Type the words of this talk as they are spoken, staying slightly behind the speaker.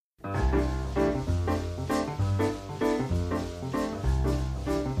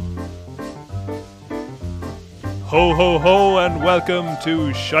Ho ho ho and welcome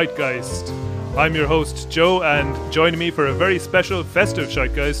to Scheitgeist. I'm your host Joe, and joining me for a very special festive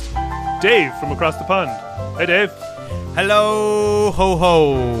Scheitgeist, Dave from across the pond. Hey Dave. Hello ho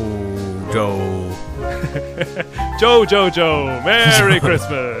ho Joe. Joe, Merry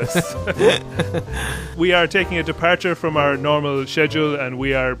Christmas. We are taking a departure from our normal schedule, and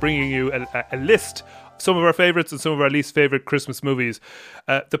we are bringing you a list, some of our favourites and some of our least favourite Christmas movies.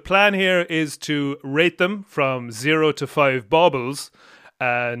 The plan here is to rate them from 0 to 5 baubles,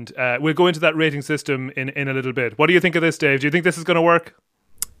 and we'll go into that rating system in a little bit. What do you think of this, Dave? Do you think this is going to work?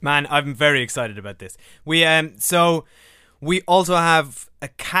 Man, I'm very excited about this. We also have a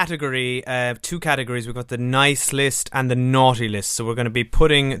category, two categories. We've got the nice list and the naughty list. So we're going to be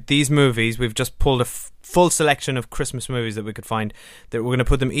putting these movies, we've just pulled a full selection of Christmas movies that we could find, that we're going to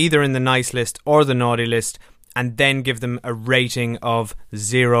put them either in the nice list or the naughty list, and then give them a rating of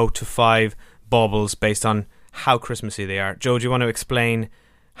 0 to 5 baubles based on how Christmassy they are. Joe, do you want to explain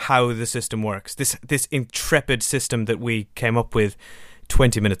how the system works? This intrepid system that we came up with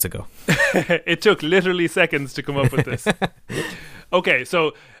 20 minutes ago. It took literally seconds to come up with this. Okay,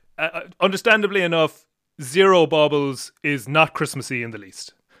 so understandably enough, 0 baubles is not Christmassy in the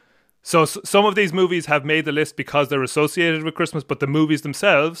least. So some of these movies have made the list because they're associated with Christmas, but the movies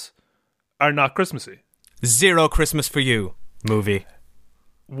themselves are not Christmassy. 0 Christmas for you movie.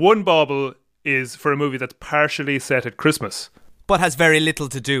 1 bauble is for a movie that's partially set at Christmas, but has very little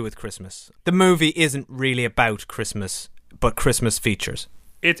to do with Christmas. The movie isn't really about Christmas, but Christmas features.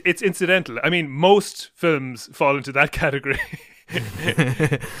 It's incidental. I mean, most films fall into that category.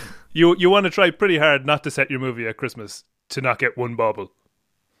 You want to try pretty hard not to set your movie at Christmas to not get 1 bauble.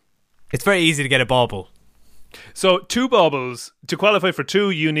 It's very easy to get a bauble. So 2 baubles, to qualify for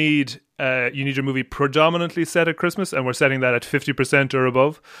 2, you need your movie predominantly set at Christmas, and we're setting that at 50% or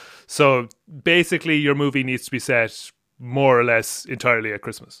above. So basically your movie needs to be set more or less entirely at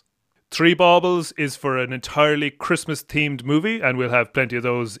Christmas. 3 baubles is for an entirely Christmas-themed movie, and we'll have plenty of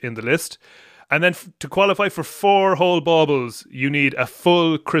those in the list. And then to qualify for 4 whole baubles, you need a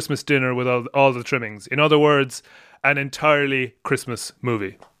full Christmas dinner with all the trimmings. In other words, an entirely Christmas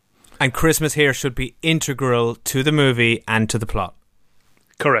movie. And Christmas here should be integral to the movie and to the plot.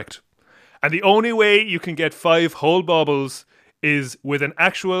 Correct. And the only way you can get 5 whole baubles is with an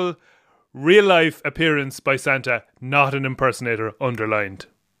actual, real-life appearance by Santa, not an impersonator underlined.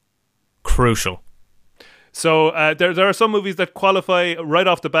 Crucial. So there are some movies that qualify right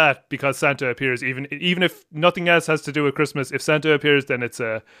off the bat because Santa appears, even if nothing else has to do with Christmas. If Santa appears, then it's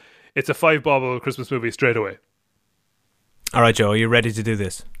a 5 bauble Christmas movie straight away. All right, Joe, are you ready to do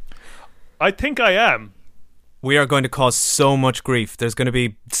this? I think I am. We are going to cause so much grief. There's going to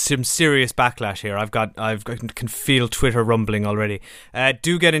be some serious backlash here. I can feel Twitter rumbling already.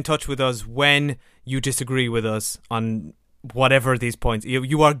 Do get in touch with us when you disagree with us on whatever these points.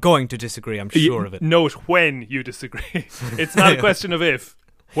 You are going to disagree, I'm sure of it. Note when you disagree. It's not a question of if,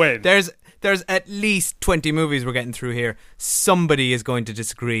 when. There's at least 20 movies we're getting through here. Somebody is going to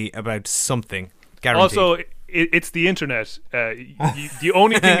disagree about something. Guaranteed. Also, it's the internet. The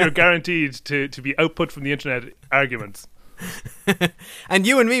only thing you're guaranteed to be output from the internet, arguments. And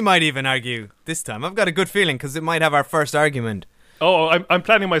you and me might even argue this time. I've got a good feeling because it might have our first argument. Oh, I'm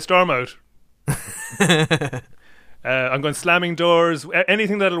planning my storm out. I'm going slamming doors,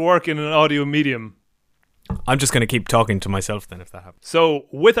 anything that'll work in an audio medium. I'm just going to keep talking to myself then if that happens. So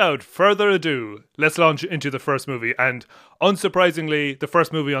without further ado, let's launch into the first movie. And unsurprisingly, the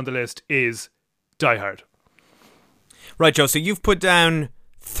first movie on the list is Die Hard. Right, Joe, so you've put down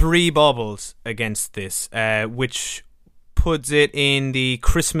 3 baubles against this, which puts it in the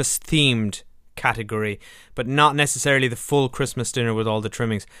Christmas-themed category, but not necessarily the full Christmas dinner with all the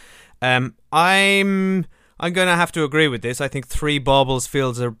trimmings. I'm going to have to agree with this. I think 3 baubles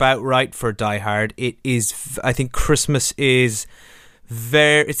feels about right for Die Hard. I think Christmas is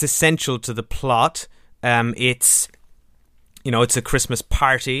it's essential to the plot. It's a Christmas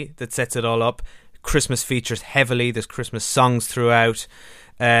party that sets it all up. Christmas features heavily. There's Christmas songs throughout.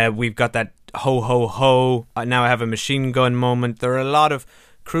 We've got that ho ho ho, now I have a machine gun moment. There are a lot of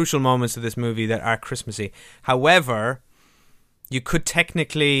crucial moments of this movie that are Christmassy. However, you could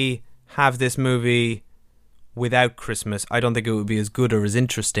technically have this movie without Christmas. I don't think it would be as good or as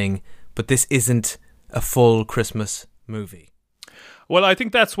interesting, but this isn't a full Christmas movie. Well, I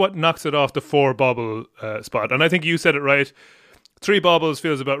think that's what knocks it off the 4 bauble spot. And I think you said it right. 3 baubles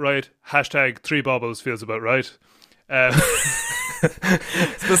feels about right. # 3 baubles feels about right.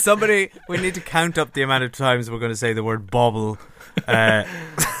 So we need to count up the amount of times we're going to say the word bauble.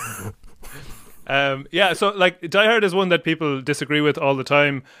 Yeah, so like Die Hard is one that people disagree with all the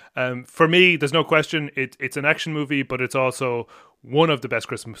time. For me, there's no question it's an action movie, but it's also one of the best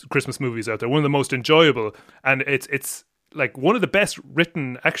Christmas movies out there, one of the most enjoyable, and it's like one of the best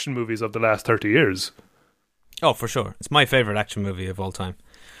written action movies of the last 30 years. Oh, for sure. It's my favourite action movie of all time.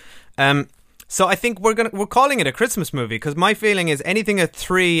 So I think we're calling it a Christmas movie, because my feeling is anything at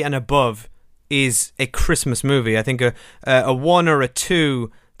 3 and above is a Christmas movie. I think a 1 or a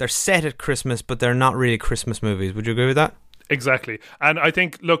 2, they're set at Christmas, but they're not really Christmas movies. Would you agree with that? Exactly. And I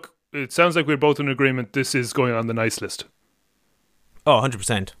think, look, it sounds like we're both in agreement this is going on the nice list. Oh,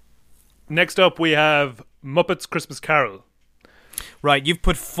 100%. Next up, we have Muppets Christmas Carol. Right, you've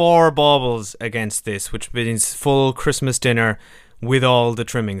put 4 baubles against this, which means full Christmas dinner with all the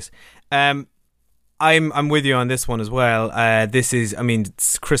trimmings. I'm with you on this one as well. This is, I mean,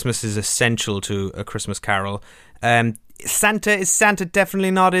 Christmas is essential to A Christmas Carol. Is Santa definitely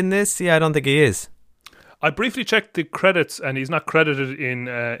not in this? Yeah, I don't think he is. I briefly checked the credits, and he's not credited in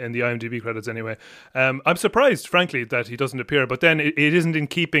the IMDb credits anyway. I'm surprised, frankly, that he doesn't appear. But then it isn't in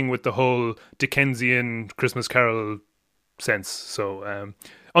keeping with the whole Dickensian Christmas Carol sense. So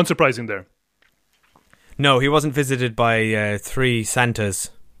unsurprising there. No, he wasn't visited by 3 Santas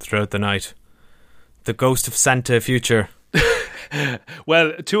throughout the night. The ghost of Santa Future.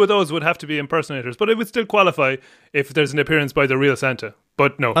 Well, 2 of those would have to be impersonators, but it would still qualify if there's an appearance by the real Santa.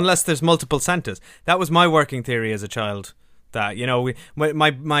 But no. Unless there's multiple Santas. That was my working theory as a child. That, you know,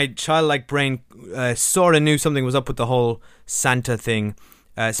 my childlike brain sort of knew something was up with the whole Santa thing.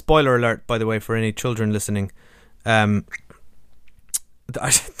 Spoiler alert, by the way, for any children listening. There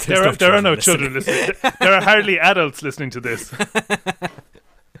are no children listening. There are hardly adults listening to this.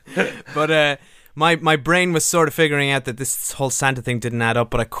 But my brain was sort of figuring out that this whole Santa thing didn't add up,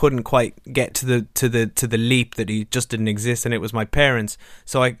 but I couldn't quite get to the leap that he just didn't exist, and it was my parents.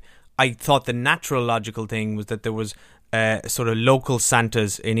 So I thought the natural logical thing was that there was sort of local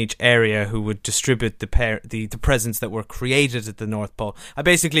Santas in each area who would distribute the presents that were created at the North Pole. I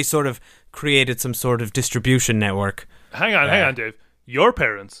basically sort of created some sort of distribution network. Hang on, Dave. Your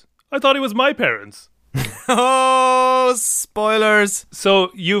parents? I thought it was my parents. Oh, spoilers.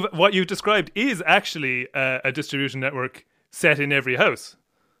 So what you've described is actually a distribution network set in every house.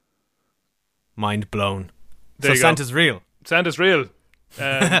 Mind blown. There so Santa's real. Santa's real.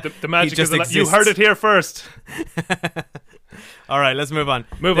 The magic just is you heard it here first. All right, let's move on.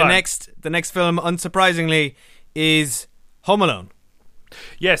 The next film, unsurprisingly, is Home Alone.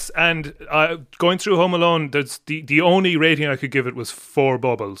 Yes, and going through Home Alone, there's the only rating I could give it was 4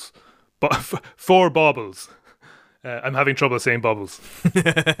 bubbles. 4 baubles. I'm having trouble saying bubbles.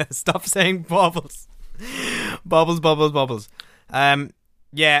 Stop saying baubles. Bubbles.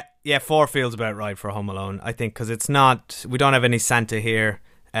 Yeah, 4 feels about right for Home Alone, I think, because it's not, we don't have any Santa here,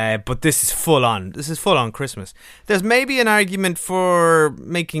 but this is full on. This is full on Christmas. There's maybe an argument for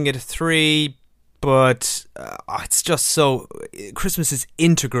making it a 3, but it's just so, Christmas is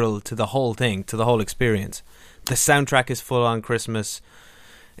integral to the whole thing, to the whole experience. The soundtrack is full on Christmas.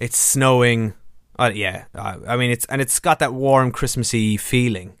 It's snowing. I mean, it's got that warm Christmassy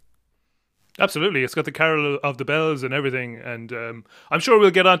feeling. Absolutely, it's got the Carol of the Bells and everything, and I'm sure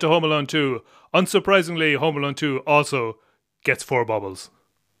we'll get on to Home Alone 2. Unsurprisingly, Home Alone 2 also gets 4 bubbles.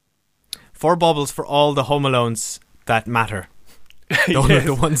 4 bubbles for all the Home Alones that matter. Those are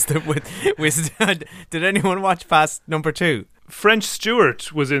the ones that would. Did anyone watch past number 2? French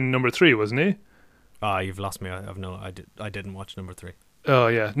Stewart was in number 3, wasn't he? You've lost me. I didn't watch number 3. Oh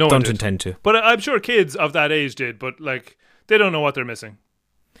yeah, no one don't did. Intend to. But I'm sure kids of that age did. But like, they don't know what they're missing.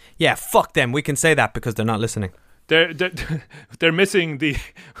 Yeah, fuck them. We can say that because they're not listening. They're missing the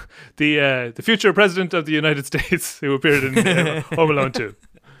future president of the United States who appeared in Home Alone 2.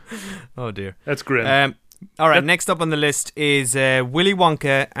 Oh dear, that's grim. All right, next up on the list is Willy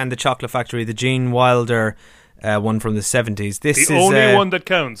Wonka and the Chocolate Factory, the Gene Wilder one from the 70s. This is the only one that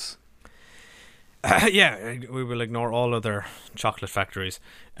counts. Yeah, we will ignore all other chocolate factories.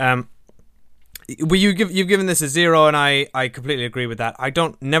 You've given this a 0, and I completely agree with that. I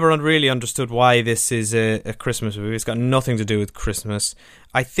never really understood why this is a Christmas movie. It's got nothing to do with Christmas.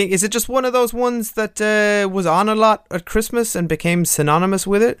 I think, is it just one of those ones that was on a lot at Christmas and became synonymous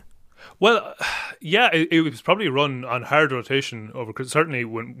with it? Well, yeah, it was probably run on hard rotation over, certainly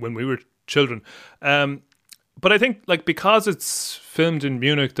when we were children. But I think, like, because it's filmed in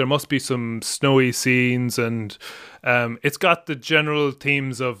Munich, there must be some snowy scenes, and it's got the general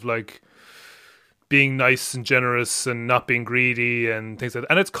themes of, like, being nice and generous and not being greedy and things like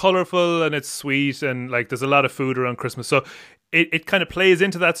that. And it's colourful and it's sweet, and, like, there's a lot of food around Christmas. So it kind of plays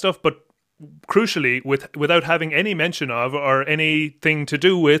into that stuff, but crucially, without having any mention of or anything to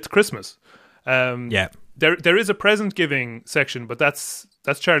do with Christmas. Yeah. There is a present giving section, but that's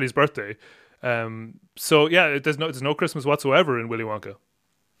Charlie's birthday. So yeah, there's no Christmas whatsoever in Willy Wonka.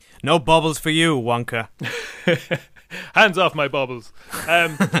 No bubbles for you, Wonka. Hands off my bubbles.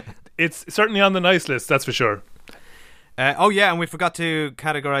 It's certainly on the nice list, that's for sure. Oh yeah, and we forgot to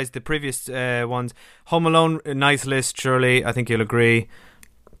categorize the previous ones. Home Alone, nice list, surely. I think you'll agree.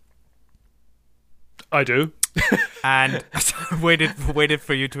 I do. And waited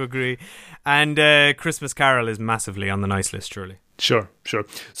for you to agree. And Christmas Carol is massively on the nice list, surely. Sure.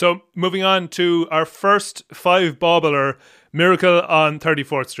 So moving on to our first 5-bobbler, Miracle on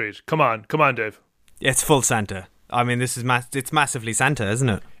 34th Street. Come on, Dave. It's full Santa. I mean, this is it's massively Santa, isn't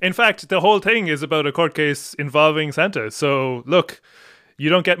it? In fact, the whole thing is about a court case involving Santa. So look, you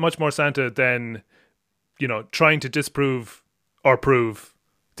don't get much more Santa than, trying to disprove or prove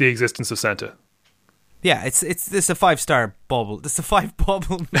the existence of Santa. Yeah, it's this a 5-star bubble. This is a 5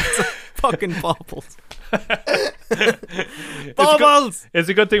 bubble. It's a fucking bubbles. Bubbles. It's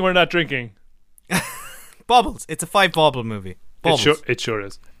a good thing we're not drinking. Bubbles. It's a 5 bubble movie. Bubbles. It sure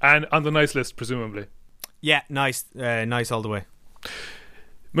is, and on the nice list, presumably. Yeah, nice all the way.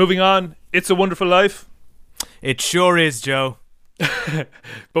 Moving on, It's a Wonderful Life. It sure is, Joe. But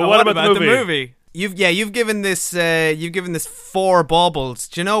what about the movie? You've given this 4 baubles.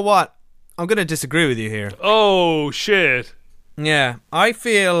 Do you know what? I'm going to disagree with you here. Oh shit. Yeah, I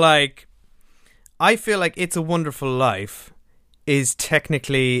feel like It's a Wonderful Life is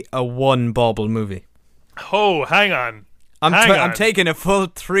technically a 1 bauble movie. Oh, hang on. I'm taking a full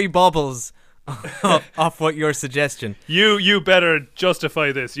 3 baubles off what your suggestion. You better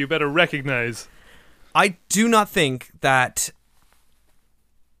justify this. You better recognize. I do not think that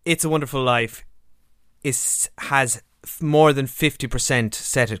It's a Wonderful Life has more than 50%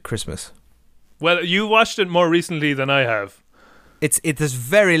 set at Christmas. Well, you watched it more recently than I have. There's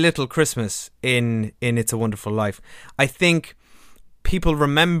very little Christmas in It's a Wonderful Life. I think people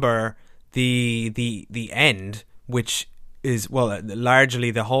remember the end, which is, well,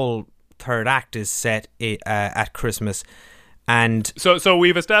 largely the whole third act is set at Christmas, and so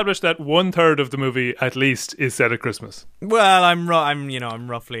we've established that 1/3 of the movie at least is set at Christmas. Well, I'm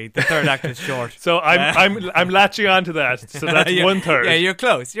roughly, the third act is short. So I'm latching onto that. So that's 1/3. Yeah, you're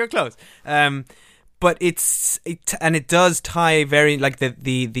close. But it does tie very, like,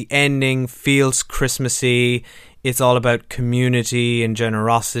 the ending feels Christmassy. It's all about community and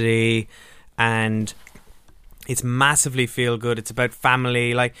generosity, and it's massively feel good. It's about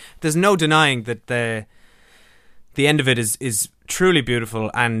family. Like, there's no denying that the end of it is truly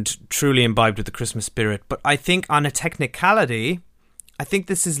beautiful and truly imbibed with the Christmas spirit. But I think on a technicality, I think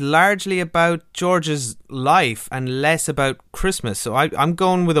this is largely about George's life and less about Christmas. So I'm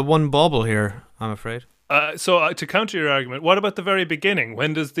going with a 1 bauble here, I'm afraid. So to counter your argument, what about the very beginning?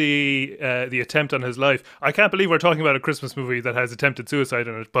 When does the attempt on his life? I can't believe we're talking about a Christmas movie that has attempted suicide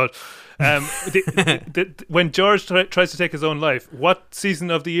in it. But when George tries to take his own life, what season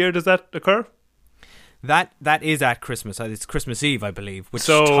of the year does that occur? That is at Christmas. It's Christmas Eve, I believe, which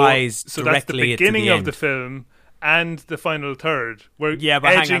ties directly so that's the beginning of the film and the final third. We're hang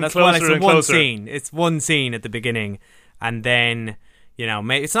on, that's it's one closer. scene. It's one scene at the beginning, and then,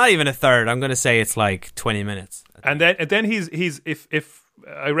 it's not even a third. I'm going to say it's like 20 minutes. And then he's if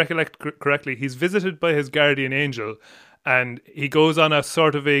I recollect correctly, he's visited by his guardian angel, and he goes on a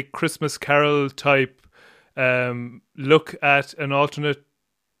sort of a Christmas Carol type look at an alternate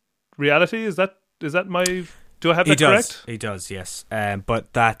reality. Is that my? Do I have that correct? He does, yes.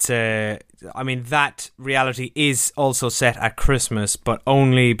 But that reality is also set at Christmas, but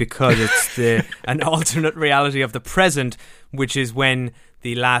only because it's an alternate reality of the present, which is when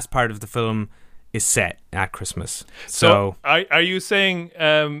the last part of the film is set at Christmas. So are you saying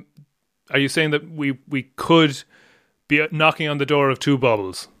that we could be knocking on the door of 2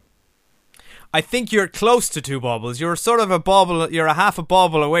 baubles? I think you're close to 2 baubles. You're sort of a bauble. You're a half a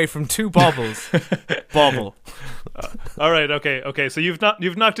bauble away from 2 baubles. Bauble. All right. Okay. So you've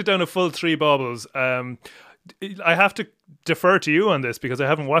knocked it down a full 3 baubles. I have to defer to you on this because I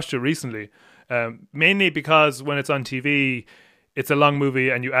haven't watched it recently. Mainly because when it's on TV, it's a long movie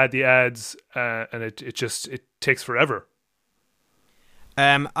and you add the ads, and it takes forever.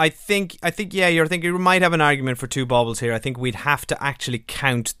 I think you might have an argument for 2 baubles here. I think we'd have to actually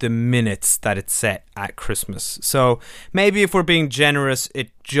count the minutes that it's set at Christmas. So maybe if we're being generous, it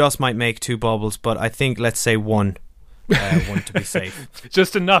just might make 2 baubles, but I think let's say 1. 1 to be safe.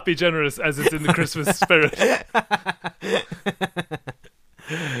 Just to not be generous, as it's in the Christmas spirit.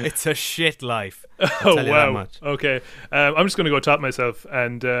 It's a shit life. Oh wow! Okay, I'm just going to go top myself,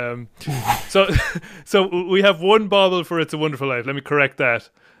 and so we have 1 bauble for It's a Wonderful Life. Let me correct that.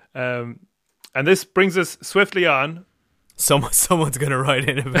 And this brings us swiftly on. Someone's going to write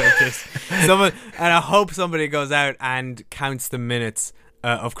in about this. And I hope somebody goes out and counts the minutes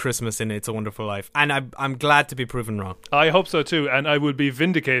of Christmas in It's a Wonderful Life. And I'm glad to be proven wrong. I hope so too, and I would be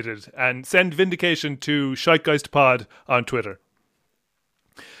vindicated. And send vindication to ShitegeistPod on Twitter.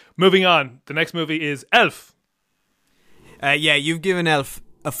 Moving on, the next movie is Elf. Yeah, you've given Elf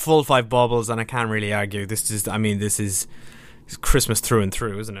a full 5 baubles, and I can't really argue. This is Christmas through and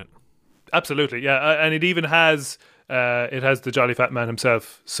through, isn't it? Absolutely, yeah. And it even has the Jolly Fat Man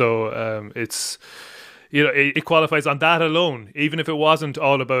himself, so it's, you know, it qualifies on that alone. Even if it wasn't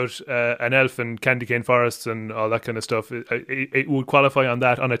all about an elf and candy cane forests and all that kind of stuff, it would qualify on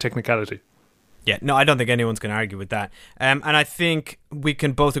that, on a technicality. Yeah, no, I don't think anyone's going to argue with that. And I think we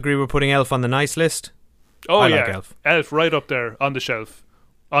can both agree we're putting Elf on the nice list. Oh, I like Elf. Elf right up there on the shelf.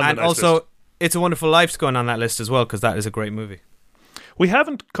 And the nice also, list. It's a Wonderful Life's going on that list as well, because that is a great movie. We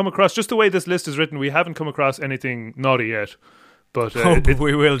haven't come across, just the way this list is written, we haven't come across anything naughty yet. But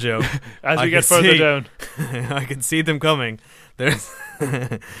we will, Joe. As we get further down. I can see them coming. There's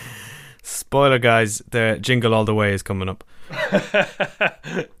spoiler, guys, the Jingle All the Way is coming up.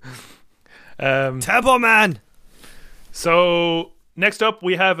 Tempo Man! So, next up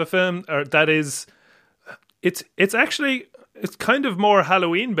we have a film that is... It's kind of more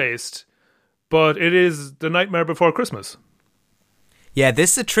Halloween based, but it is The Nightmare Before Christmas. Yeah,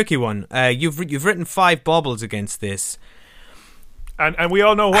 this is a tricky one. You've written 5 baubles against this. And we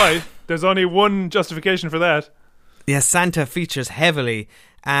all know why. There's only one justification for that. Yeah, Santa features heavily.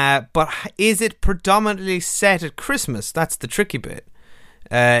 But is it predominantly set at Christmas? That's the tricky bit.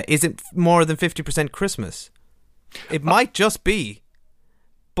 Is it more than 50% Christmas? It might just be.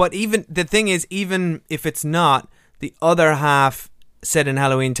 But even the thing is, even if it's not, the other half set in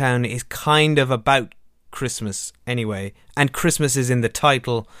Halloween Town is kind of about Christmas anyway. And Christmas is in the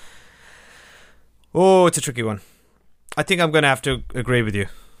title. Oh, it's a tricky one. I think I'm going to have to agree with you.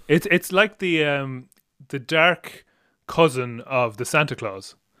 It's like the dark cousin of the Santa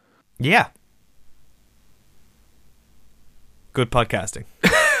Claus. Yeah. Good podcasting.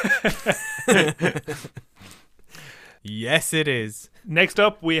 Yes, it is. Next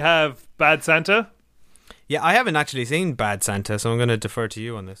up, we have Bad Santa. Yeah, I haven't actually seen Bad Santa, so I'm going to defer to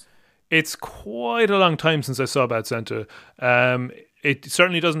you on this. It's quite a long time since I saw Bad Santa. It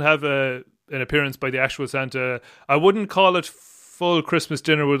certainly doesn't have an appearance by the actual Santa. I wouldn't call it full Christmas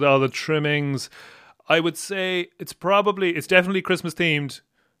dinner with all the trimmings. I would say it's definitely Christmas themed.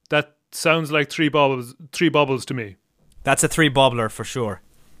 That sounds like three baubles to me. That's a 3 baubler for sure.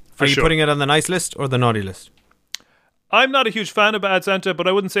 Are you putting it on the nice list or the naughty list? I'm not a huge fan of Bad Santa, but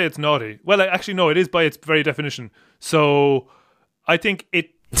I wouldn't say it's naughty. Well, actually, no, it is by its very definition. So I think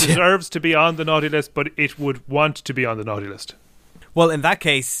it deserves to be on the naughty list, but it would want to be on the naughty list. Well, in that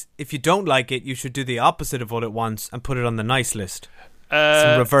case, if you don't like it, you should do the opposite of what it wants and put it on the nice list.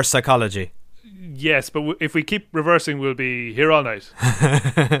 Some reverse psychology. Yes, but if we keep reversing, we'll be here all night.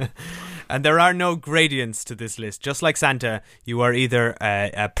 And there are no gradients to this list. Just like Santa, you are either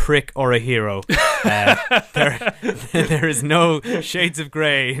a prick or a hero. There is no shades of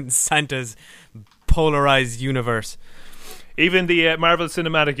grey in Santa's polarized universe. Even the Marvel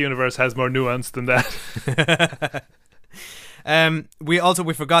Cinematic Universe has more nuance than that.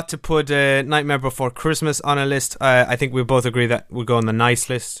 We forgot to put Nightmare Before Christmas on a list. I think we both agree that we'll go on the nice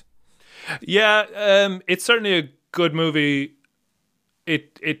list. Yeah, it's certainly a good movie.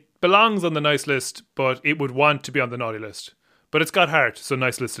 It belongs on the nice list, but it would want to be on the naughty list. But it's got heart, so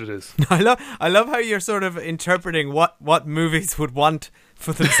nice list it is. I love how you're sort of interpreting what movies would want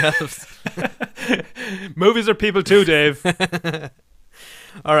for themselves. Movies are people too, Dave.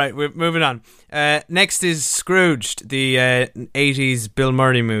 All right, we're moving on. Next is Scrooged, the 80s Bill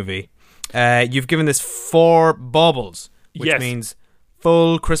Murray movie. You've given this 4 baubles, which means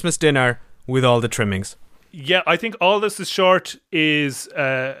full Christmas dinner with all the trimmings. Yeah, I think all this is short is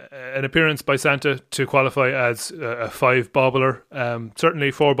an appearance by Santa to qualify as a 5 baubler.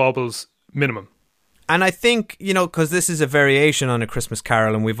 Certainly 4 baubles minimum. And I think, because this is a variation on A Christmas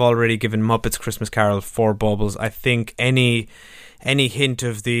Carol, and we've already given Muppets Christmas Carol 4 baubles, I think any hint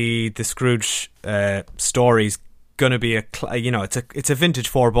of the Scrooge story's going to be it's a vintage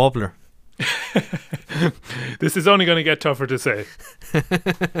 4 baubler. This is only going to get tougher to say.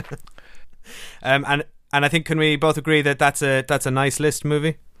 And I think, can we both agree that that's a nice list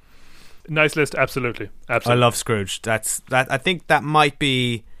movie? Nice list, absolutely. I love Scrooge. I think that might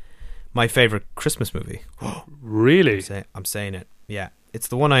be my favourite Christmas movie. Really? I'm saying it. Yeah, it's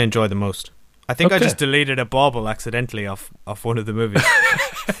the one I enjoy the most. I think I just deleted a bauble accidentally off one of the movies.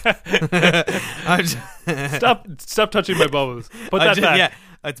 Stop touching my baubles. Put that back. Yeah,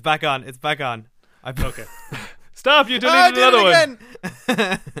 it's back on. Okay. Stop! You deleted another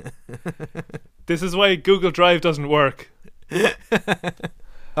one. This is why Google Drive doesn't work.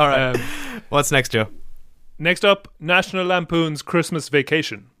 All right. What's next, Joe? Next up, National Lampoon's Christmas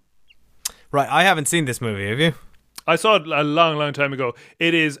Vacation. Right, I haven't seen this movie. Have you? I saw it a long, long time ago.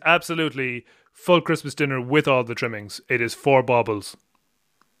 It is absolutely full Christmas dinner with all the trimmings. It is 4 baubles.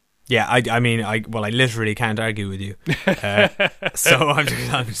 Yeah, I mean, I literally can't argue with you. So I'm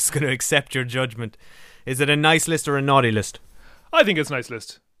just going to accept your judgment. Is it a nice list or a naughty list? I think it's a nice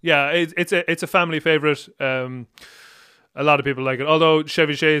list. Yeah, it's a family favorite. A lot of people like it. Although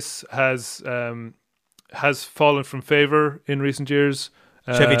Chevy Chase has fallen from favor in recent years.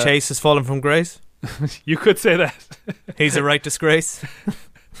 Chevy Chase has fallen from grace. You could say that. He's a right disgrace.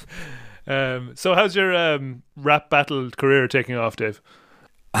 So how's your rap battle career taking off, Dave?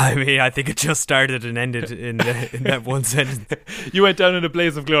 I mean, I think it just started and ended in that one sentence. You went down in a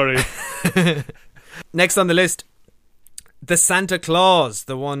blaze of glory. Next on the list, The Santa Claus,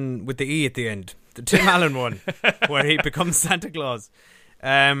 the one with the E at the end. The Tim Allen one, where he becomes Santa Claus.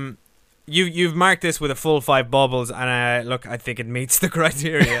 You've marked this with a full 5 baubles, and look, I think it meets the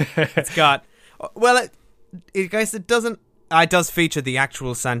criteria. It's got... Well, it doesn't... It does feature the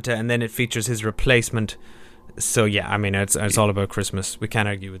actual Santa, and then it features his replacement. So yeah, I mean, it's all about Christmas. We can't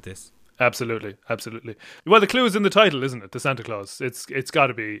argue with this. Absolutely. Well, the clue is in the title, isn't it? The Santa Claus. It's got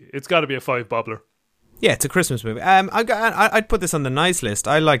to be a 5 bobbler. Yeah, it's a Christmas movie. I'd put this on the nice list.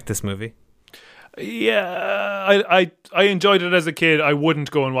 I like this movie. Yeah, I enjoyed it as a kid. I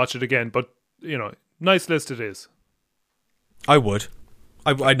wouldn't go and watch it again, but nice list it is. I would.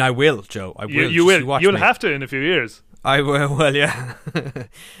 I will, Joe. I will. You will. You'll have to in a few years. I will. Well, yeah.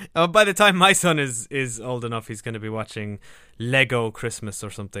 By the time my son is old enough, he's going to be watching Lego Christmas or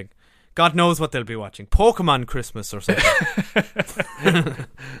something. God knows what they'll be watching. Pokemon Christmas or something.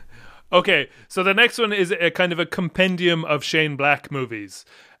 Okay, so the next one is a kind of a compendium of Shane Black movies.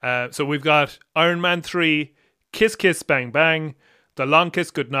 So we've got Iron Man 3, Kiss Kiss Bang Bang, The Long Kiss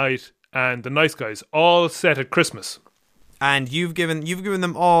Goodnight, and The Nice Guys, all set at Christmas. And you've given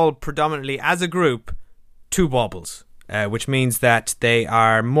them all predominantly as a group 2 baubles. Which means that they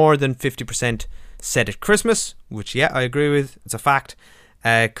are more than 50% set at Christmas, which, yeah, I agree with. It's a fact,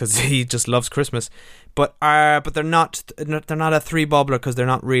 because he just loves Christmas. But they're not a 3 bobbler because they're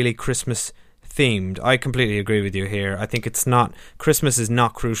not really Christmas themed. I completely agree with you here. I think Christmas is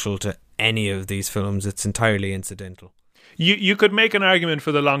not crucial to any of these films. It's entirely incidental. You could make an argument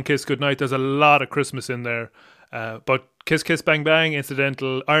for The Long Kiss Goodnight. There's a lot of Christmas in there. But Kiss Kiss Bang Bang,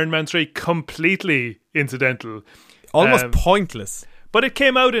 incidental. Iron Man 3, completely incidental. Almost pointless. But it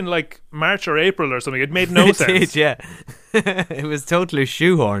came out in like March or April or something. It made no sense. It did, yeah. It was totally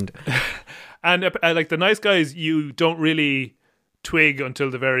shoehorned. And like The Nice Guys, you don't really twig until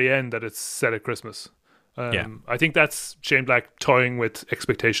the very end that it's set at Christmas. Yeah. I think that's Shane Black toying with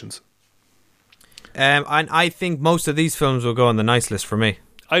expectations. And I think most of these films will go on the nice list for me.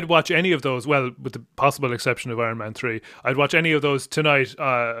 I'd watch any of those, well, with the possible exception of Iron Man 3. I'd watch any of those tonight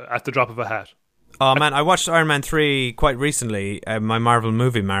at the drop of a hat. Oh man, I watched Iron Man 3 quite recently, my Marvel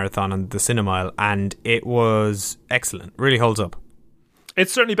movie marathon on the Cinemile, and it was excellent. Really holds up.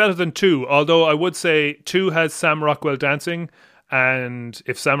 It's certainly better than 2, although I would say 2 has Sam Rockwell dancing, and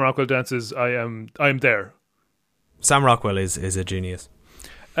if Sam Rockwell dances, I'm there. Sam Rockwell is a genius.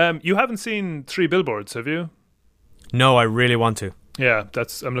 You haven't seen 3 Billboards, have you? No, I really want to. Yeah,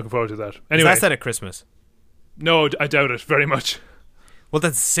 I'm looking forward to that. Anyway, is that set at Christmas? No, I doubt it very much. Well,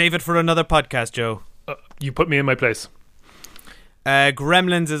 then save it for another podcast, Joe. You put me in my place.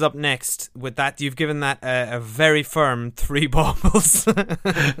 Gremlins is up next. With that, you've given that a very firm 3 baubles.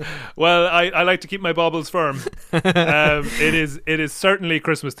 Well, I like to keep my baubles firm. It is certainly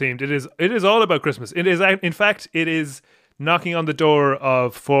Christmas themed. It is all about Christmas. It is, in fact, it is knocking on the door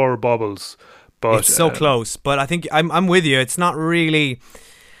of 4 baubles. But it's so close. But I think I'm with you. It's not really.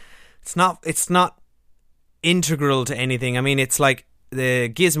 It's not integral to anything. I mean, it's like the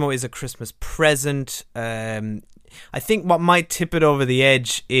Gizmo is a Christmas present. I think what might tip it over the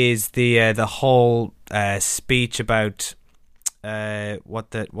edge is the whole speech about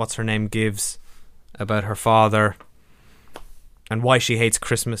what's her name gives about her father and why she hates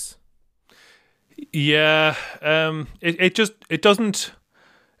Christmas. Yeah, it just doesn't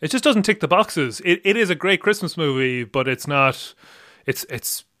tick the boxes. It is a great Christmas movie, but it's not.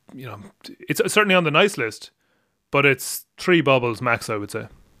 It's certainly on the nice list, but it's 3 baubles max, I would say.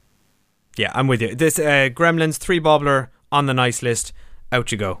 Yeah, I'm with you. This Gremlins 3 bobbler on the nice list.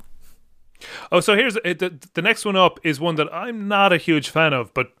 Out you go. Oh, so here's the next one up is one that I'm not a huge fan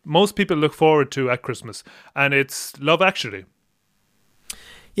of, but most people look forward to at Christmas, and it's Love Actually.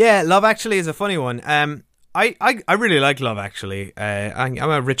 Yeah, Love Actually is a funny one. I really like Love Actually. I'm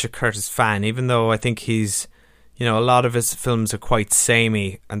a Richard Curtis fan, even though I think he's, a lot of his films are quite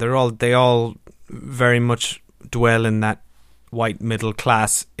samey, and they all very much dwell in that white middle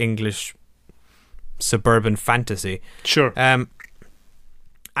class English suburban fantasy. Sure.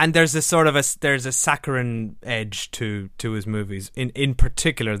 And there's a sort of there's a saccharine edge to his movies, in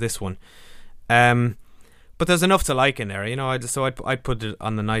particular this one. But there's enough to like in there, I'd put it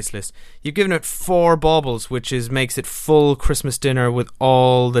on the nice list. You've given it 4 baubles, which makes it full Christmas dinner with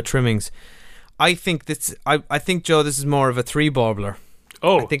all the trimmings. I think Joe, this is more of a 3 baubler.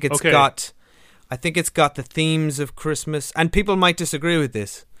 Oh, I think it's okay. got the themes of Christmas, and people might disagree with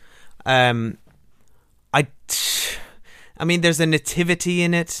this. I mean, there's a nativity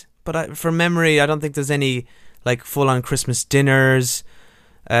in it, but from memory, I don't think there's any like full-on Christmas dinners.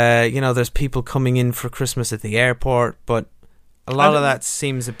 There's people coming in for Christmas at the airport, but a lot of that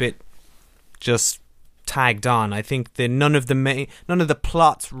seems a bit just tagged on. I think none of the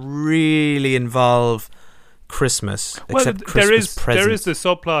plots really involve Christmas, except Christmas presents. There is the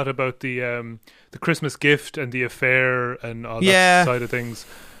subplot about the Christmas gift and the affair and all that side of things.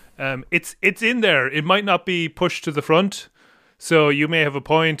 It's in there. It might not be pushed to the front, so you may have a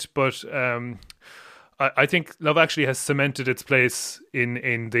point, but I think Love Actually has cemented its place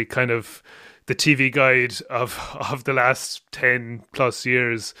in the kind of the TV guide of the last 10 plus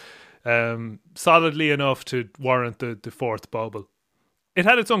years, solidly enough to warrant the 4th bauble. It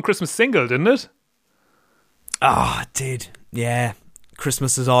had its own Christmas single, didn't it? Oh, it did. Yeah.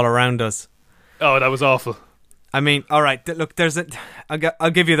 Christmas is all around us. Oh, that was awful. I mean, all right, look,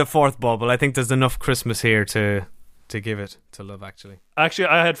 I'll give you the 4th bauble. I think there's enough Christmas here to give it to Love Actually. Actually,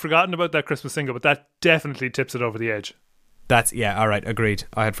 I had forgotten about that Christmas single, but that definitely tips it over the edge. All right, agreed.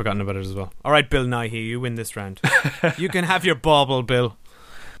 I had forgotten about it as well. All right, Bill Nighy, you win this round. You can have your bauble, Bill.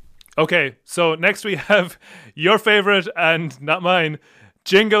 Okay, so next we have your favourite, and not mine,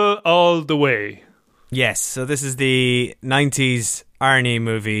 Jingle All the Way. Yes, so this is the 90s Arnie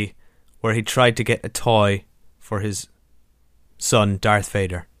movie where he tried to get a toy for his son, Darth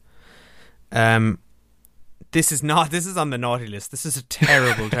Vader. This is on the naughty list. This is a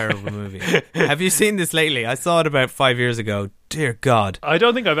terrible, terrible movie. Have you seen this lately? I saw it about 5 years ago. Dear God. I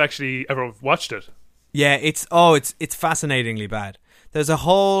don't think I've actually ever watched it. Yeah, it's fascinatingly bad. There's a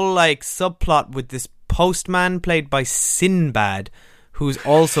whole subplot with this postman played by Sinbad, who's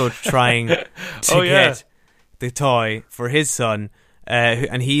also trying to get the toy for his son,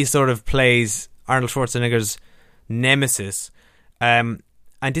 and he sort of plays Arnold Schwarzenegger's nemesis. And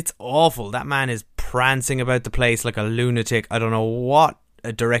it's awful. That man is prancing about the place like a lunatic. I don't know what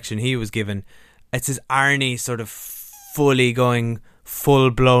direction he was given. It's his Arnie sort of fully going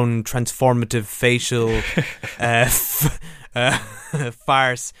full-blown transformative facial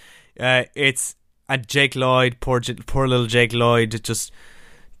farce. And Jake Lloyd, poor little Jake Lloyd, just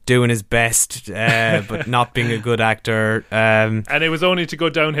doing his best, but not being a good actor. And it was only to go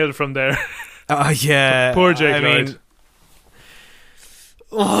downhill from there. Oh yeah, poor Jake Lloyd.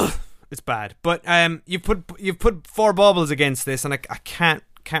 It's bad, but you've put 4 baubles against this, and I can't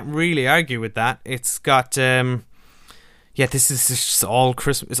really argue with that. It's got this is just all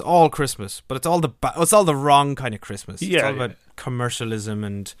Christmas. It's all Christmas, but it's all the wrong kind of Christmas. It's all about commercialism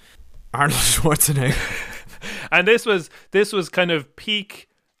and Arnold Schwarzenegger. And this was kind of peak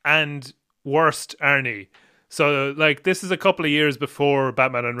and worst Arnie. So this is a couple of years before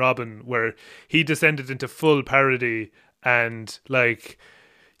Batman and Robin, where he descended into full parody, and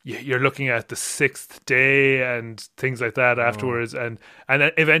you're looking at The Sixth Day and things like that afterwards, and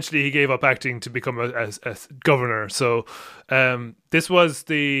eventually he gave up acting to become a governor. So this was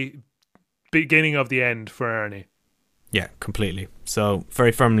the beginning of the end for Arnie. Yeah, completely. So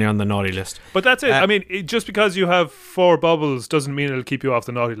very firmly on the naughty list. But that's it. I mean, just because you have 4 bubbles doesn't mean it'll keep you off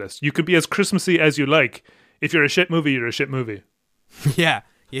the naughty list. You could be as Christmassy as you like. If you're a shit movie, you're a shit movie. Yeah.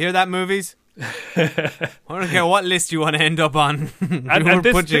 You hear that, movies? I don't care what list you want to end up on.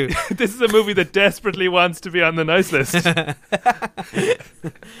 This is a movie that desperately wants to be on the nice list.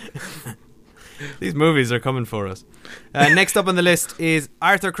 These movies are coming for us. Next up on the list is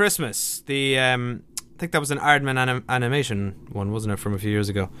Arthur Christmas. The I think that was an Aardman animation one, wasn't it, from a few years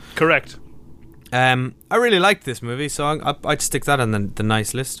ago? Correct. I really liked this movie, so I'd stick that on the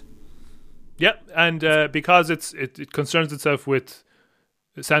nice list. Yeah, and because it concerns itself with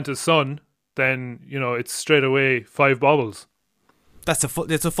Santa's son, then it's straight away 5 baubles. It's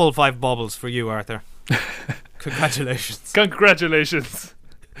a full 5 baubles for you, Arthur. Congratulations. Congratulations.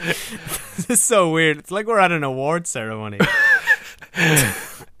 This is so weird. It's like we're at an award ceremony.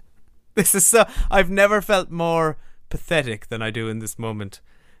 This is so. I've never felt more pathetic than I do in this moment.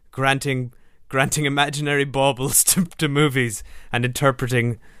 granting imaginary baubles to movies and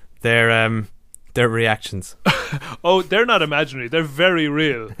interpreting their reactions. Oh, they're not imaginary. They're very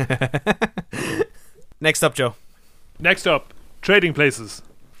real. Next up, Joe. Next up, Trading Places.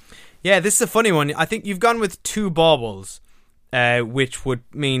 Yeah, this is a funny one. I think you've gone with 2 baubles, which would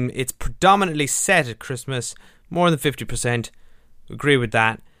mean it's predominantly set at Christmas, more than 50%. Agree with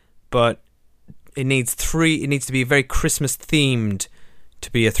that, but it needs 3. It needs to be very Christmas themed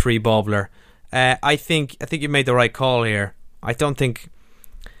to be a 3 baubler. I think you made the right call here. I think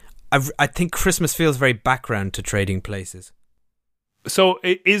Christmas feels very background to Trading Places. So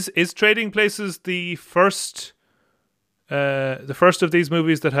is Trading Places the first of these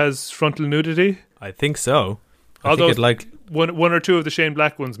movies that has frontal nudity? I think so. Although one or two of the Shane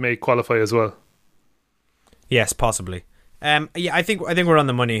Black ones may qualify as well. Yes, possibly. Yeah, I think we're on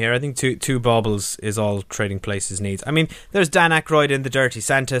the money here. I think two baubles is all Trading Places needs. I mean, there's Dan Aykroyd in the Dirty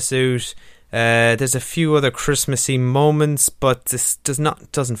Santa suit. There's a few other Christmassy moments, but this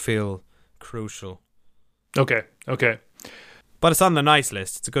doesn't feel crucial. Okay. But it's on the nice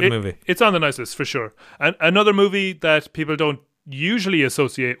list. It's a good movie. It's on the nice list for sure. And another movie that people don't usually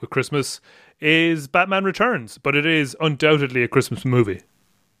associate with Christmas is Batman Returns, but it is undoubtedly a Christmas movie.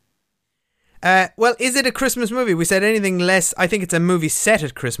 Well, is it a Christmas movie? We said anything less. I think it's a movie set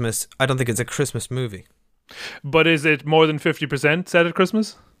at Christmas. I don't think it's a Christmas movie. But is it more than 50% set at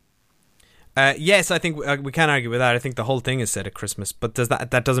Christmas? Yes, I think we can't argue with that. I think the whole thing is set at Christmas, but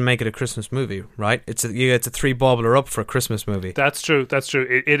that doesn't make it a Christmas movie, right? It's a 3 baubler up for a Christmas movie. That's true.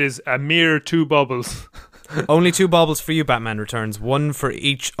 It is a mere 2 baubles. Only 2 baubles for you, Batman Returns. 1 for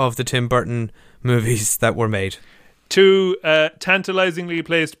each of the Tim Burton movies that were made. 2 tantalizingly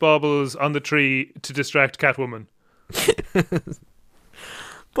placed baubles on the tree to distract Catwoman.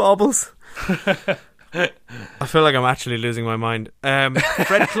 Baubles. I feel like I'm actually losing my mind.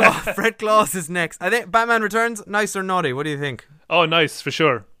 Fred Claus is next. I think Batman Returns, nice or naughty? What do you think? Oh, nice, for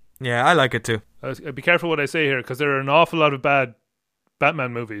sure. Yeah, I like it too. Be careful what I say here, because there are an awful lot of bad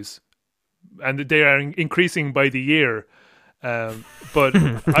Batman movies, and they are increasing by the year. But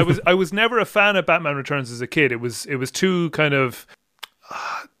I was never a fan of Batman Returns as a kid. It was too kind of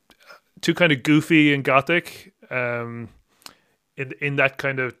goofy and gothic, in that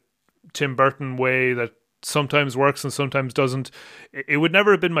kind of Tim Burton way that sometimes works and sometimes doesn't. It would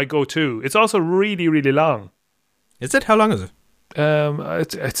never have been my go-to. It's also really, really long. Is it? How long is it?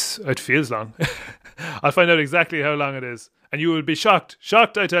 It feels long. I'll find out exactly how long it is, and you will be shocked.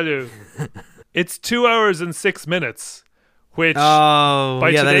 Shocked, I tell you. It's 2 hours and 6 minutes, which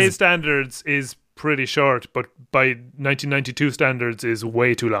by today's standards is pretty short, but by 1992 standards is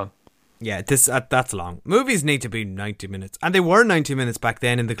way too long. Yeah, that's long. Movies need to be 90 minutes. And they were 90 minutes back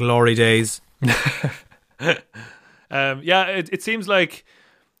then in the glory days. It seems like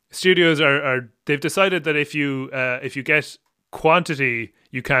studios they've decided that if you get quantity,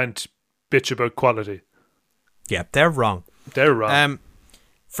 you can't bitch about quality. Yeah, they're wrong.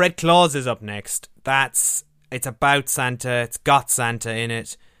 Fred Claus is up next. It's about Santa. It's got Santa in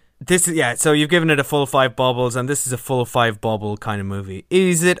it. So you've given it a full 5 baubles, and this is a full 5 bauble kind of movie.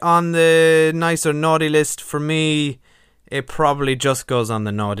 Is it on the nice or naughty list? For me, it probably just goes on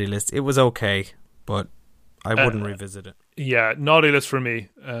the naughty list. It was okay, but I wouldn't revisit it. Yeah, naughty list for me.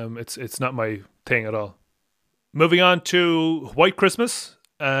 It's not my thing at all. Moving on to White Christmas,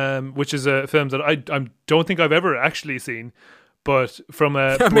 which is a film that I don't think I've ever actually seen. But from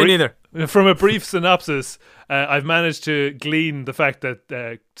a me neither. From a brief synopsis, I've managed to glean the fact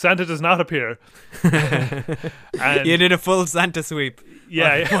that Santa does not appear. And you did a full Santa sweep.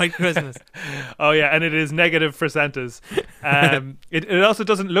 Yeah, White Christmas. Oh yeah, and it is negative for Santas. It also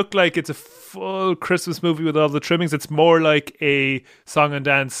doesn't look like it's a full Christmas movie with all the trimmings. It's more like a song and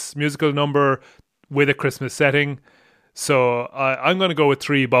dance musical number with a Christmas setting. So I'm going to go with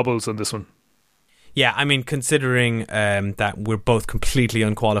 3 baubles on this one. Yeah, I mean, considering that we're both completely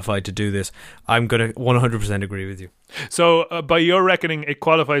unqualified to do this, I'm going to 100% agree with you. So, by your reckoning, it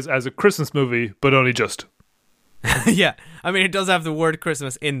qualifies as a Christmas movie, but only just. Yeah, I mean, it does have the word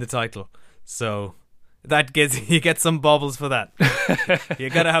Christmas in the title, so you get some baubles for that. You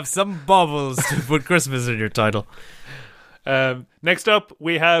got to have some baubles to put Christmas in your title. Next up,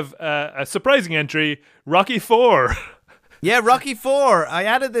 we have a surprising entry, Rocky IV. Yeah, Rocky IV. I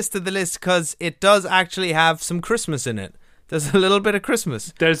added this to the list because it does actually have some Christmas in it. There's a little bit of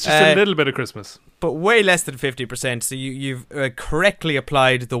Christmas. There's just a little bit of Christmas. But way less than 50%. So you've correctly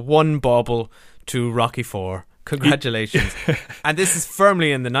applied the 1 bauble to Rocky IV. Congratulations. And this is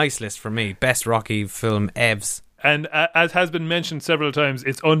firmly in the nice list for me. Best Rocky film evs. And as has been mentioned several times,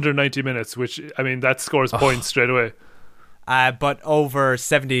 it's under 90 minutes, which, I mean, that scores points straight away. but over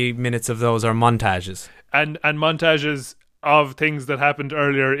 70 minutes of those are montages. And montages of things that happened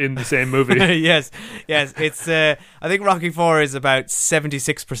earlier in the same movie. yes. It's I think Rocky 4 is about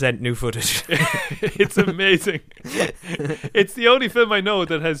 76% new footage. It's amazing. It's the only film I know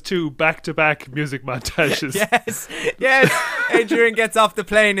that has 2 back-to-back music montages. Yes. Adrian gets off the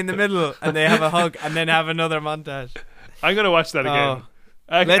plane in the middle and they have a hug and then have another montage. I'm going to watch that again.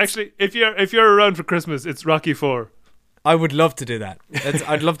 Actually, if you're around for Christmas, it's Rocky 4. I would love to do that.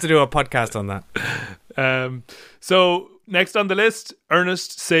 I'd love to do a podcast on that. So next on the list,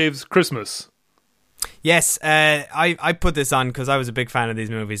 Ernest Saves Christmas. Yes, I put this on because I was a big fan of these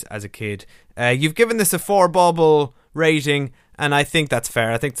movies as a kid. You've given this a 4 bauble rating, and I think that's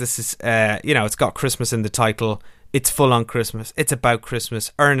fair. I think this is, it's got Christmas in the title. It's full on Christmas. It's about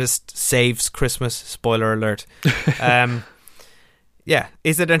Christmas. Ernest saves Christmas. Spoiler alert. Yeah,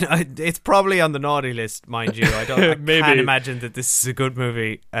 is it? It's probably on the naughty list, mind you. I can't imagine that this is a good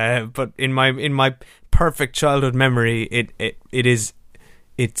movie. But in my perfect childhood memory, it's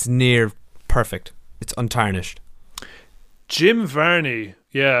near perfect. It's untarnished. Jim Varney,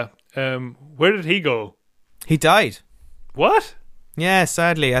 yeah. Where did he go? He died. What? Yeah,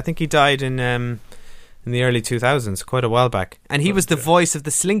 sadly, I think he died in the early 2000s, quite a while back. And he was the voice of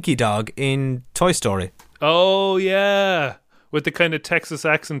the Slinky Dog in Toy Story. Oh yeah. With the kind of Texas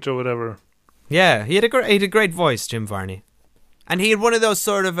accent or whatever. Yeah, he had a great voice, Jim Varney. And he had one of those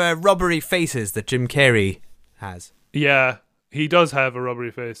sort of rubbery faces that Jim Carrey has. Yeah, he does have a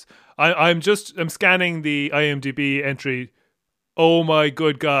rubbery face. I'm scanning the IMDb entry. Oh my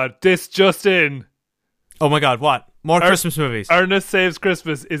good God, this just in. Oh my God, what? More Christmas movies. Ernest Saves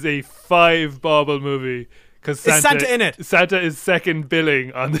Christmas is a 5 bauble movie. Is Santa in it? Santa is second billing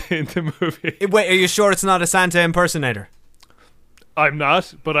in the movie. Wait, are you sure it's not a Santa impersonator? I'm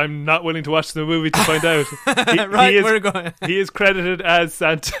not, but I'm not willing to watch the movie to find out. We're going. He is credited as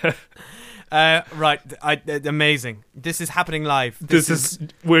Santa. Amazing. This is happening live. This is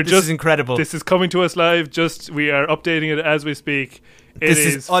incredible. This is coming to us live. We are updating it as we speak. This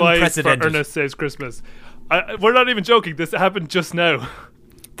is 5 unprecedented. For Ernest Saves Christmas. We're not even joking. This happened just now.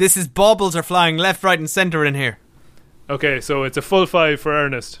 This is baubles are flying left, right, and centre in here. Okay, so it's a full 5 for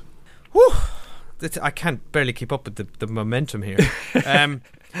Ernest. Whew. I can't barely keep up with the momentum here.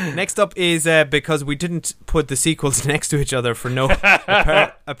 Next up is because we didn't put the sequels next to each other for no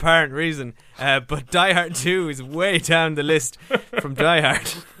apparent reason, but Die Hard 2 is way down the list from Die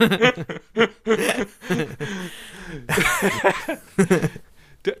Hard.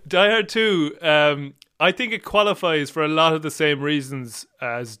 Die Hard 2, I think it qualifies for a lot of the same reasons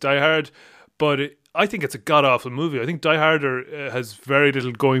as Die Hard, but I think it's a god-awful movie. I think Die Hard has very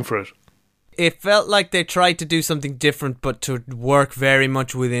little going for it. It felt like they tried to do something different, but to work very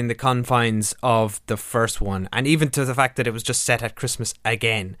much within the confines of the first one, and even to the fact that it was just set at Christmas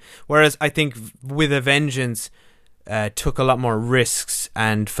again. Whereas I think With a Vengeance took a lot more risks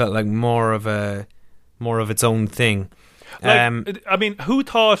and felt like more of its own thing. Who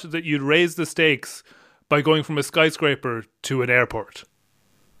thought that you'd raise the stakes by going from a skyscraper to an airport?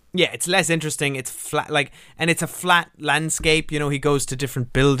 Yeah, it's less interesting. It's flat, and it's a flat landscape. You know, he goes to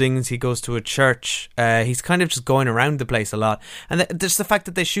different buildings. He goes to a church. He's kind of just going around the place a lot. And there's the fact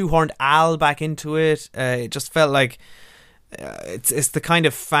that they shoehorned Al back into it. It just felt like it's the kind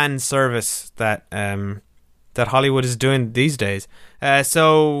of fan service that Hollywood is doing these days.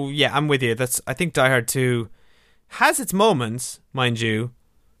 So yeah, I'm with you. I think Die Hard 2 has its moments, mind you.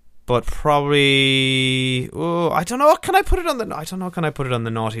 But probably, I don't know. Can I put it on the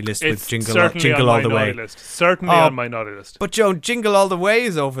naughty list with Jingle All the Way? Certainly on my naughty list. But Joe, Jingle All the Way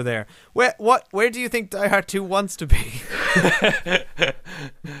is over there. Where do you think Die Hard 2 wants to be?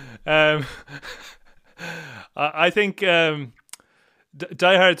 I think Die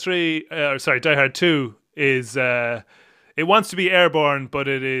Hard 2 is it wants to be airborne, but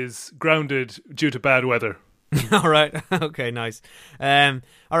it is grounded due to bad weather. All right. Okay. Nice. All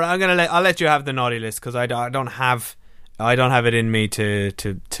right. I'll let you have the naughty list because I don't have it in me to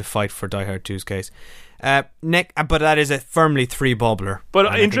fight for Die Hard 2's case. Nick, but that is a firmly 3 bobbler.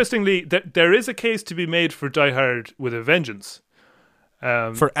 But interestingly, there is a case to be made for Die Hard with a Vengeance.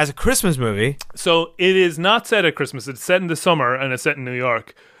 As a Christmas movie. So it is not set at Christmas. It's set in the summer and it's set in New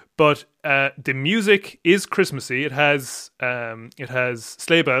York. But the music is Christmassy. It has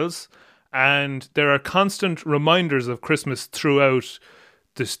sleigh bells. And there are constant reminders of Christmas throughout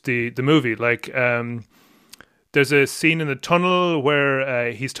the movie. Like there's a scene in the tunnel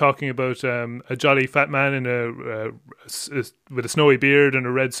where he's talking about a jolly fat man in with a snowy beard and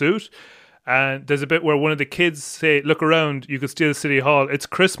a red suit. And there's a bit where one of the kids say, "Look around, you could steal City Hall. It's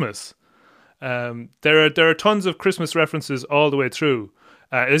Christmas." There are tons of Christmas references all the way through.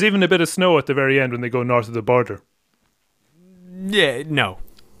 There's even a bit of snow at the very end when they go north of the border. Yeah, no.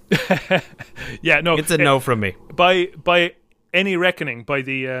 Yeah, no. It's a no from me. By any reckoning, by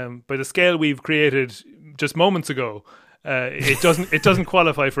the scale we've created just moments ago, it doesn't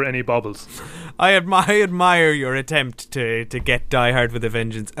qualify for any baubles. I admire your attempt to get Die Hard with a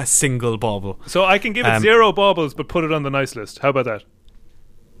Vengeance a single bauble. So I can give it 0 baubles, but put it on the nice list. How about that?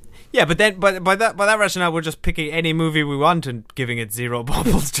 Yeah, but then, by that rationale, we're just picking any movie we want and giving it 0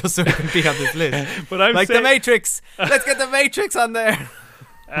 baubles just so it can be on this list. But I'm like saying, The Matrix. Let's get The Matrix on there.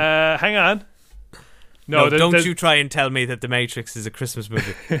 Hang on. No, don't you try and tell me that The Matrix is a Christmas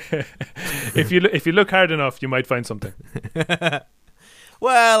movie. If you look hard enough, you might find something.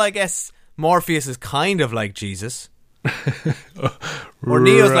 Well, I guess Morpheus is kind of like Jesus. Or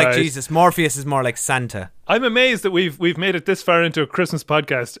Neo's like Jesus. Morpheus is more like Santa. I'm amazed that we've made it this far into a Christmas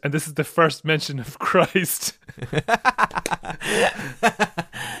podcast, and this is the first mention of Christ.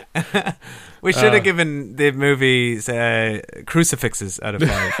 We should have given the movies crucifixes out of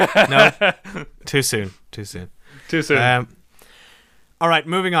 5. No, too soon. All right,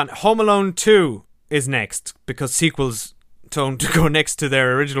 moving on. Home Alone 2 is next because sequels don't go next to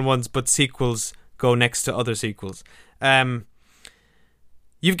their original ones, but sequels go next to other sequels.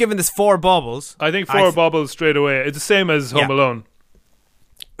 You've given this 4 baubles. I think 4 baubles straight away. It's the same as Home Alone.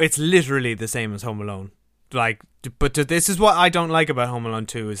 It's literally the same as Home Alone. But this is what I don't like about Home Alone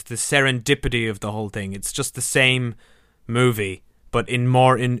 2 is the serendipity of the whole thing. It's just the same movie, but in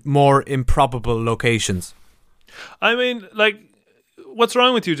more improbable locations. I mean, what's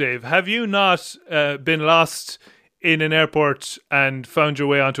wrong with you, Dave? Have you not been lost in an airport and found your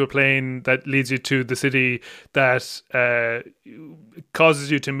way onto a plane that leads you to the city that causes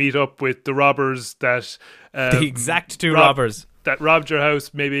you to meet up with the robbers that the exact 2 robbers that robbed your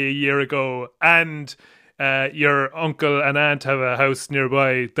house maybe a year ago, and your uncle and aunt have a house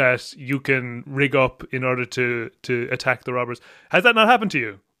nearby that you can rig up in order to attack the robbers? Has that not happened to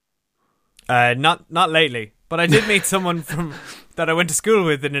you? Not lately, but I did meet someone that I went to school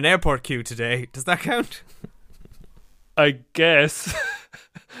with in an airport queue today. Does that count? I guess.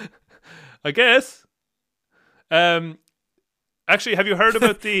 Actually, have you heard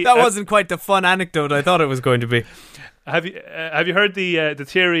about the? That wasn't quite the fun anecdote I thought it was going to be. Have you heard the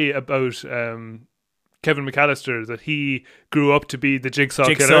theory about Kevin McAllister, that he grew up to be the Jigsaw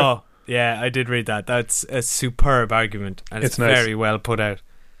killer? Yeah, I did read that. That's a superb argument, and it's nice. Very well put out.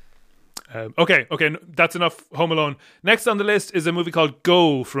 Okay, that's enough Home Alone. Next on the list is a movie called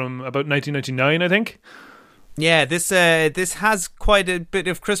Go from about 1999, I think. Yeah, this has quite a bit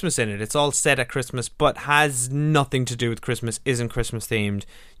of Christmas in it. It's all set at Christmas, but has nothing to do with Christmas, isn't Christmas themed.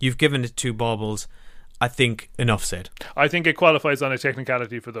 You've given it 2 baubles. I think enough said. I think it qualifies on a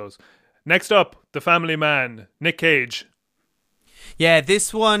technicality for those. Next up, The Family Man, Nick Cage. Yeah,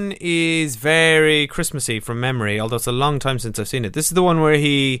 this one is very Christmassy from memory, although it's a long time since I've seen it. This is the one where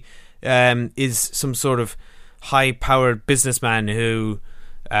he is some sort of high-powered businessman who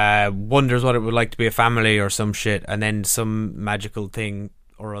wonders what it would like to be a family or some shit, and then some magical thing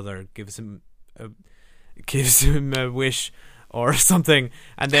or other gives him a wish or something,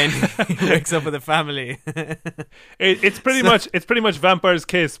 and then he wakes up with a family. It's pretty much Vampire's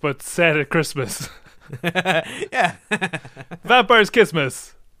Kiss, but set at Christmas. Yeah, Vampire's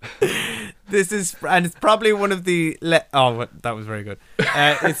Christmas. And it's probably one of the that was very good.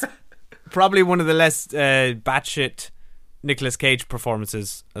 It's probably one of the less batshit Nicolas Cage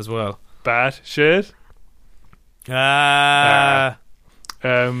performances as well. Bat shit. Yeah.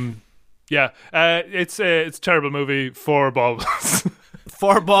 It's a terrible movie. 4 baubles.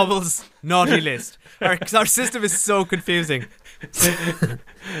 4 baubles. Naughty list. Our system is so confusing.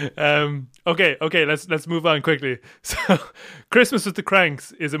 Okay. Let's move on quickly. So, Christmas with the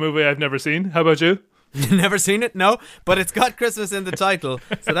Cranks is a movie I've never seen. How about you? Never seen it? No, but it's got Christmas in the title,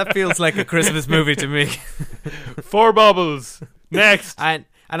 so that feels like a Christmas movie to me. 4 baubles. Next. And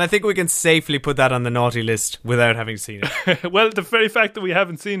I think we can safely put that on the naughty list without having seen it. Well, the very fact that we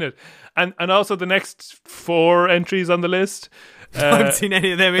haven't seen it, and also the next 4 entries on the list. I haven't seen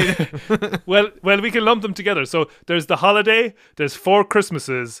any of them either. well, we can lump them together. So there's The Holiday, there's 4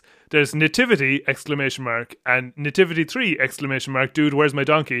 Christmases, there's Nativity, ! And Nativity 3, ! Dude, where's my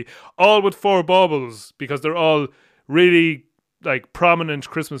donkey? All with 4 baubles, because they're all really prominent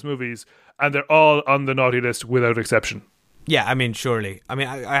Christmas movies, and they're all on the naughty list without exception. Yeah, I mean, surely. I mean,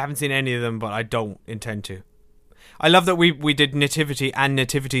 I haven't seen any of them, but I don't intend to. I love that we did Nativity and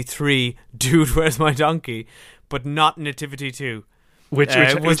Nativity 3, Dude, Where's My Donkey, but not Nativity 2. Which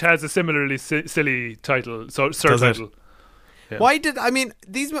has a similarly silly title, so subtitle. Yeah. Why did I mean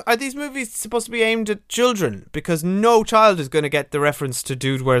these movies supposed to be aimed at children? Because no child is going to get the reference to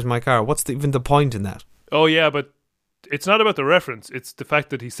Dude, Where's My Car? What's even the point in that? Oh yeah, but it's not about the reference. It's the fact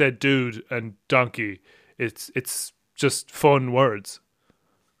that he said dude and donkey. It's just fun words.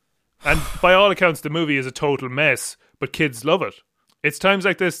 And by all accounts, the movie is a total mess, but kids love it. It's times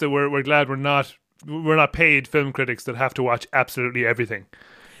like this that we're glad we're not paid film critics that have to watch absolutely everything.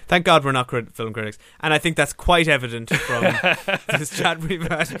 Thank God we're not film critics. And I think that's quite evident from this chat we've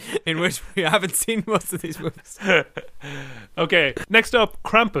had, in which we haven't seen most of these movies. Okay, next up,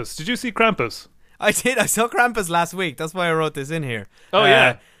 Krampus. Did you see Krampus? I did. I saw Krampus last week. That's why I wrote this in here. Oh,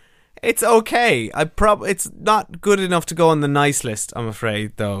 yeah. It's okay. It's not good enough to go on the nice list, I'm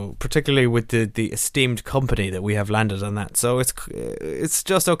afraid, though. Particularly with the esteemed company that we have landed on that. So it's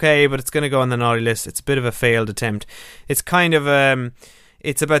just okay, but it's going to go on the naughty list. It's a bit of a failed attempt. It's kind of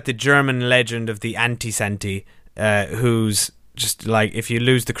it's about the German legend of the Anti-Santi, who's just like, if you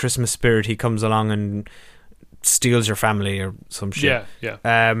lose the Christmas spirit, he comes along and steals your family or some shit. Yeah.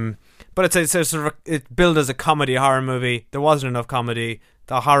 But it's a sort of it billed as a comedy horror movie. There wasn't enough comedy.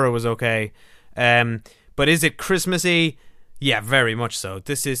 The horror was okay. But is it Christmassy? Yeah, very much so.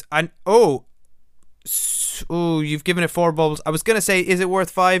 This is you've given it 4 bubbles. I was gonna say, is it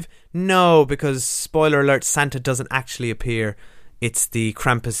worth 5? No, because spoiler alert, Santa doesn't actually appear. It's the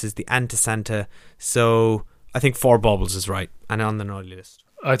Krampus is the Anti-Santa. So I think 4 bubbles is right, and on the naughty list.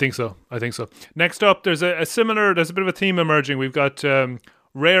 I think so. Next up, there's a bit of a theme emerging. We've got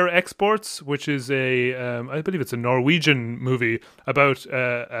Rare Exports, which is I believe it's a Norwegian movie about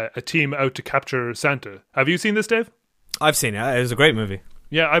a team out to capture Santa. Have you seen this, Dave? I've seen it. It was a great movie.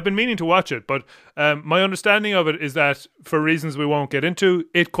 Yeah, I've been meaning to watch it, but my understanding of it is that, for reasons we won't get into,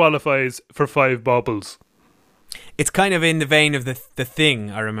 it qualifies for 5 baubles. It's kind of in the vein of the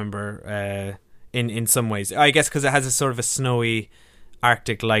Thing, I remember, in some ways. I guess because it has a sort of a snowy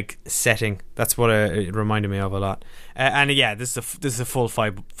Arctic-like setting. That's what it reminded me of a lot. And yeah, this is a full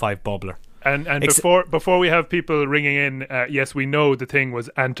five bobbler. And before we have people ringing in, yes, we know the Thing was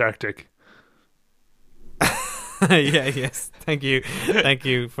Antarctic. Yes. Thank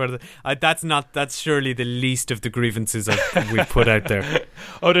you for the. That's surely the least of the grievances we've put out there.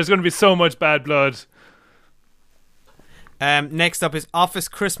 Oh, there's going to be so much bad blood. Next up is Office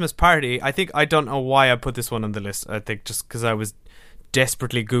Christmas Party. I don't know why I put this one on the list. I think just because I was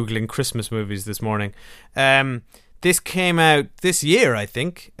desperately Googling Christmas movies this morning. This came out this year, I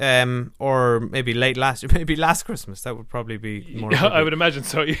think, or maybe last Christmas. That would probably be more. Yeah, I would imagine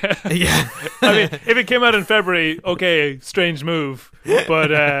so. Yeah. Yeah. I mean, if it came out in February, okay, strange move, but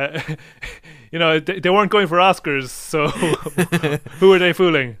they weren't going for Oscars, so who are they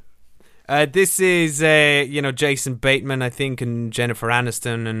fooling? This is Jason Bateman, I think, and Jennifer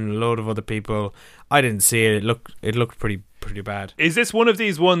Aniston and a load of other people. I didn't see it. It looked pretty bad. Is this one of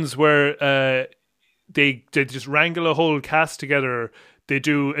these ones where they just wrangle a whole cast together, they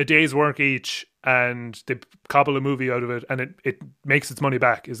do a day's work each, and they cobble a movie out of it, and it makes its money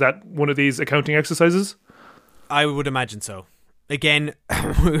back? Is that one of these accounting exercises? I would imagine so. Again,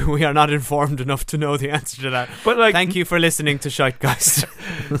 we are not informed enough to know the answer to that. But thank you for listening to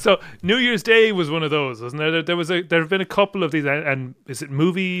Shitegeist. So New Year's Day was one of those, wasn't there? There have been a couple of these, and is it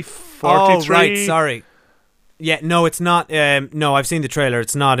movie 43? Oh, right. Sorry. Yeah, no, it's not. No, I've seen the trailer.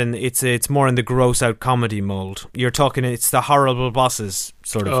 It's not in. It's more in the gross out comedy mold. You're talking. It's the Horrible Bosses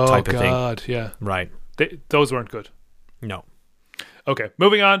sort of type of thing. Oh God, yeah. Right. Those weren't good. No. Okay,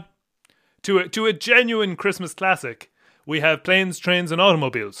 moving on to a genuine Christmas classic. We have Planes, Trains, and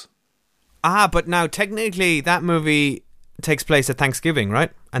Automobiles. But now technically that movie takes place at Thanksgiving,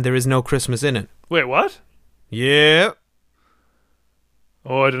 right? And there is no Christmas in it. Wait, what? Yeah.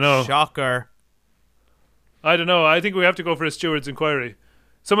 Oh, I don't know. Shocker. I don't know. I think we have to go for a steward's inquiry.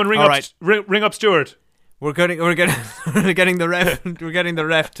 Someone ring up Stewart. We're getting the ref. We're getting the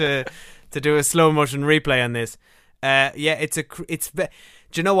ref to do a slow motion replay on this. Yeah,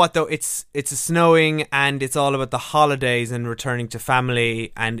 do you know what though? It's a snowing, and it's all about the holidays and returning to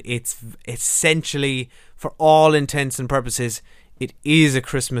family, and it's essentially, for all intents and purposes, it is a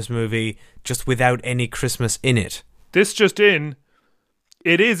Christmas movie, just without any Christmas in it. This just in.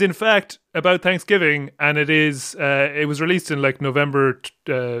 It is in fact about Thanksgiving, and it was released in like November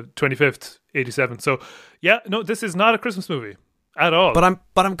 25th, 87. So yeah, no, this is not a Christmas movie at all. But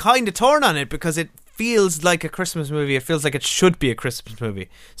I'm kind of torn on it because it feels like a Christmas movie. It feels like it should be a Christmas movie.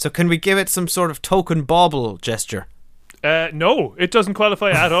 So can we give it some sort of token bauble gesture? No, it doesn't qualify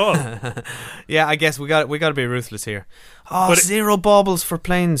at all. Yeah, I guess we got to be ruthless here. But 0 baubles for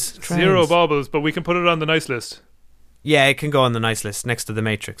Planes, Trains. 0 baubles, but we can put it on the nice list. Yeah, it can go on the nice list next to The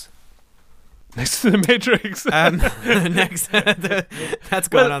Matrix. Next to the Matrix. Next, that's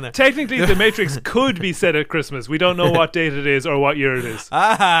going on there. Technically, the Matrix could be set at Christmas. We don't know what date it is or what year it is.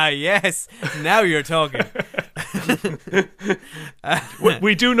 Ah, yes. Now you're talking.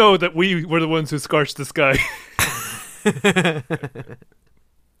 We do know that we were the ones who scorched the sky.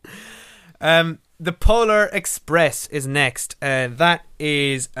 The Polar Express is next. That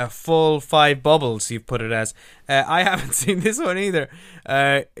is a full 5 bubbles, you've put it as. I haven't seen this one either.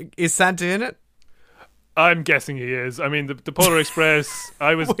 Is Santa in it? I'm guessing he is. I mean, the Polar Express,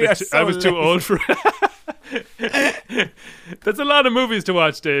 I was too old for it. That's a lot of movies to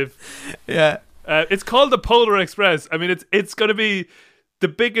watch, Dave. Yeah. It's called the Polar Express. I mean, it's going to be the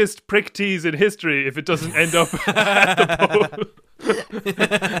biggest prick tease in history if it doesn't end up at the pole.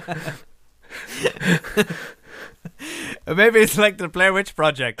 Maybe it's like the Blair Witch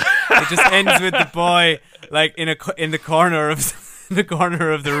Project. It just ends with the boy like in the corner of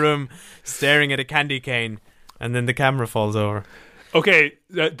the room staring at a candy cane, and then the camera falls over. Okay,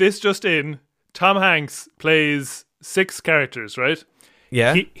 this just in: Tom Hanks plays 6 characters, right?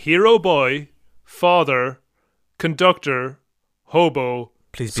 Yeah. Hero boy, father, conductor, hobo,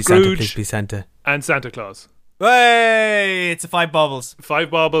 Please be Scrooge, Santa. Please be Santa. and Santa Claus. Hey, it's a 5 bubbles.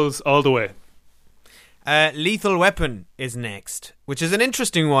 5 baubles all the way. Lethal Weapon is next, which is an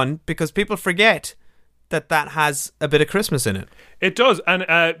interesting one because people forget that has a bit of Christmas in it. It does, and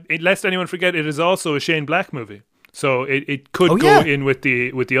lest anyone forget, it is also a Shane Black movie, so it could go in with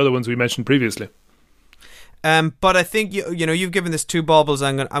the other ones we mentioned previously. But I think you've given this 2 baubles.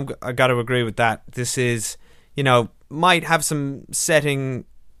 I got to agree with that. This is, might have some setting,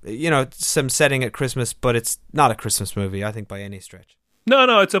 some setting at Christmas, but it's not a Christmas movie, I think, by any stretch.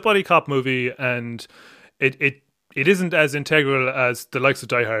 No, it's a buddy cop movie, and it isn't as integral as the likes of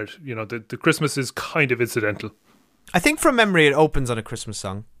Die Hard. The Christmas is kind of incidental. I think from memory it opens on a Christmas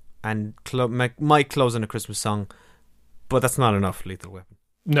song and might close on a Christmas song, but that's not enough. Lethal Weapon.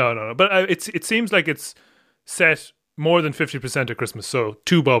 No. But it seems like it's set more than 50% at Christmas, so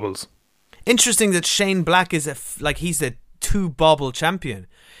 2 baubles. Interesting that Shane Black is he's a 2 bauble champion.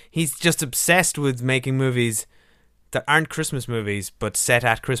 He's just obsessed with making movies that aren't Christmas movies but set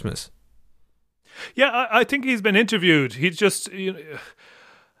at Christmas. Yeah, I think he's been interviewed. He's just,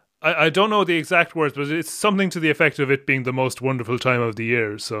 I don't know the exact words, but it's something to the effect of it being the most wonderful time of the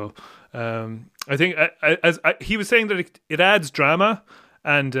year. So I think he was saying that it adds drama,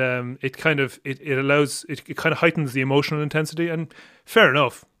 and it kind of heightens the emotional intensity, and fair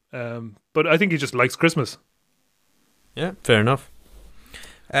enough. But I think he just likes Christmas. Yeah, fair enough.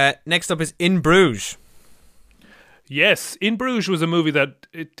 Next up is In Bruges. Yes, In Bruges was a movie that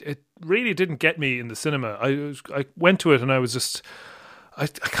it really didn't get me in the cinema. I went to it and I was just I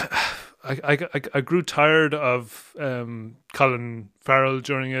grew tired of Colin Farrell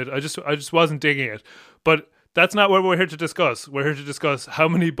during it. I just wasn't digging it. But that's not what we're here to discuss. We're here to discuss how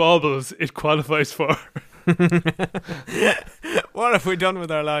many baubles it qualifies for. What have we done with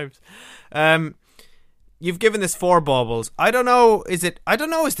our lives? You've given this 4 baubles. I don't know. Is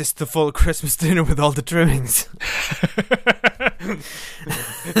this the full Christmas dinner with all the trimmings?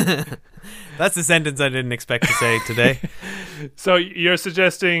 That's a sentence I didn't expect to say today. So you're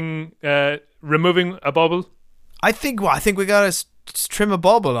suggesting removing a bauble? I think we gotta trim a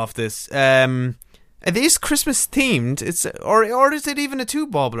bauble off this. It is Christmas themed. Or is it even a 2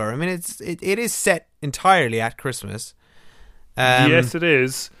 baubler? I mean, it is set entirely at Christmas. Yes, it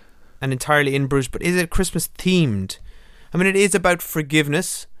is. And entirely in Bruges, but is it Christmas themed? I mean, it is about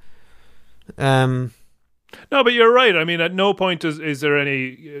forgiveness. No, but you're right. I mean, at no point is there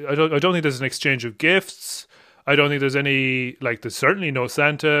any. I don't think there's an exchange of gifts. I don't think there's any. There's certainly no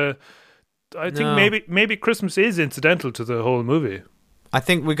Santa. I think maybe Christmas is incidental to the whole movie. I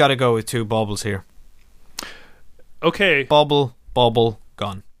think we got to go with 2 baubles here. Okay. Bauble,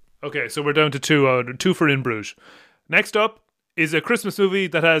 gone. Okay, so we're down to 2 for In Bruges. Next up is a Christmas movie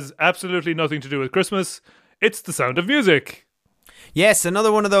that has absolutely nothing to do with Christmas. It's The Sound of Music. Yes,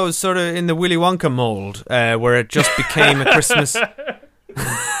 another one of those sort of in the Willy Wonka mold, where it just became a Christmas.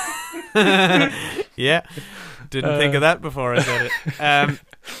 Yeah, didn't think of that before I said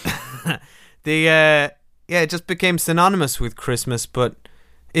it. It just became synonymous with Christmas, but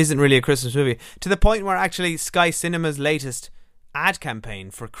isn't really a Christmas movie. To the point where actually Sky Cinema's latest ad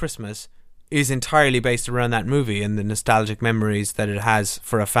campaign for Christmas is entirely based around that movie and the nostalgic memories that it has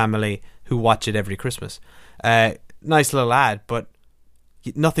for a family who watch it every Christmas. Nice little ad, but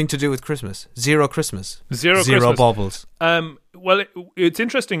nothing to do with Christmas. Zero Christmas. Zero baubles. Well, it's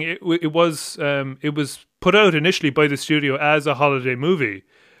interesting. It was put out initially by the studio as a holiday movie.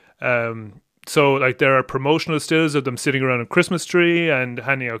 So like there are promotional stills of them sitting around a Christmas tree and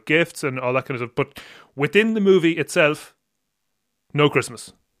handing out gifts and all that kind of stuff. But within the movie itself, no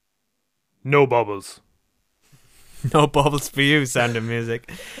Christmas, no baubles. No baubles for you, Sound of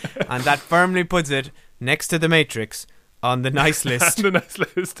Music. And that firmly puts it next to The Matrix on the nice list. The nice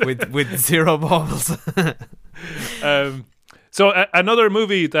list. with 0 baubles. So another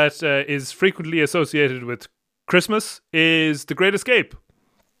movie that is frequently associated with Christmas is The Great Escape.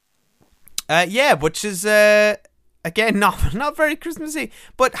 Yeah, which is again not very Christmassy,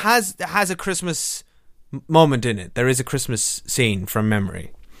 but has a Christmas moment in it. There is a Christmas scene from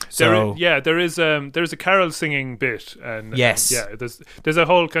memory. So there is a carol singing bit, and yes, there's a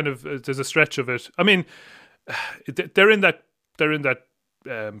whole kind of there's a stretch of it. I mean, they're in that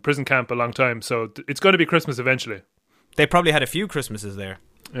prison camp a long time, so it's going to be Christmas eventually. They probably had a few Christmases there.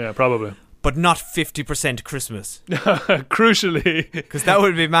 Yeah, probably. But not 50% Christmas. Crucially. Because that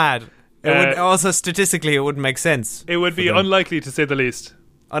would be mad. It would also, statistically, it wouldn't make sense. It would be unlikely, to say the least.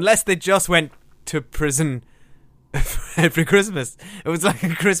 Unless they just went to prison every Christmas. It was like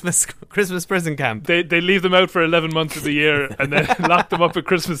a Christmas prison camp. They leave them out for 11 months of the year and then lock them up at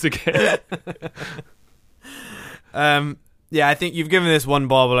Christmas again. Yeah, I think you've given this 1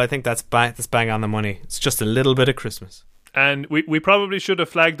 bauble. I think that's bang on the money. It's just a little bit of Christmas. And we probably should have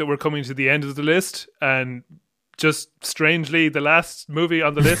flagged that we're coming to the end of the list, and just strangely the last movie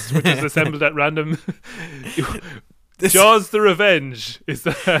on the list, which is assembled at random, Jaws the Revenge is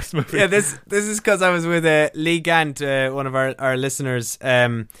the last movie. Yeah, this is because I was with Lee Gant, one of our listeners,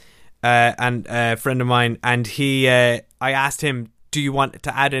 and a friend of mine, and I asked him, do you want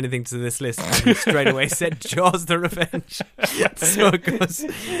to add anything to this list? And he straight away said Jaws the Revenge. So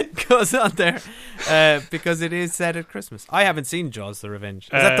it goes on there because it is set at Christmas. I haven't seen Jaws the Revenge.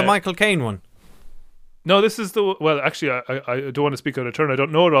 Is that the Michael Caine one? No, this is the... Well, actually, I don't want to speak out of turn. I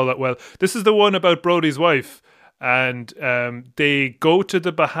don't know it all that well. This is the one about Brody's wife. And they go to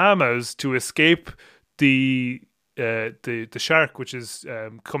the Bahamas to escape the shark, which is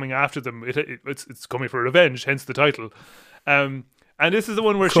coming after them. It's coming for revenge, hence the title. And this is the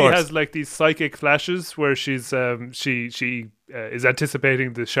one where she has like these psychic flashes where she's she is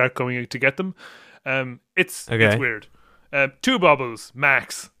anticipating the shark coming to get them. It's weird. 2 baubles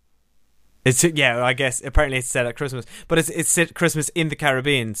max. I guess apparently it's set at Christmas, but it's set Christmas in the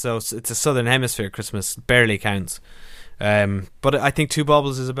Caribbean, so it's a Southern Hemisphere Christmas. Barely counts. But I think 2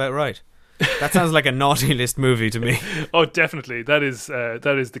 baubles is about right. That sounds like a naughty list movie to me. Oh, definitely. That is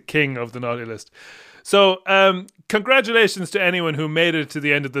the king of the naughty list. So, congratulations to anyone who made it to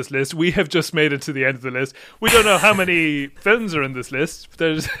the end of this list. We have just made it to the end of the list. We don't know how many films are in this list.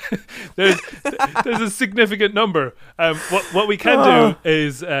 There's a significant number. What we can do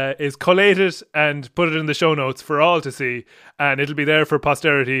is collate it and put it in the show notes for all to see, and it'll be there for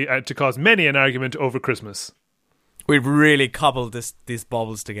posterity to cause many an argument over Christmas. We've really cobbled these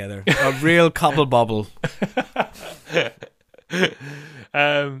baubles together. A real cobble bobble.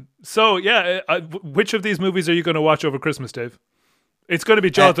 So yeah, which of these movies are you going to watch over Christmas, Dave? It's going to be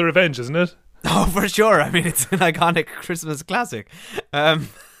Jaws the Revenge, isn't it? Oh, for sure. I mean, it's an iconic Christmas classic. I'm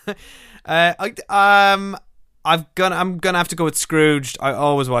gonna have to go with Scrooged. I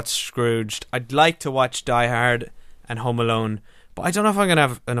always watch Scrooged. I'd like to watch Die Hard and Home Alone, but I don't know if I'm gonna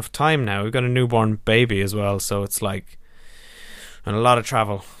have enough time now. We've got a newborn baby as well, so it's like and a lot of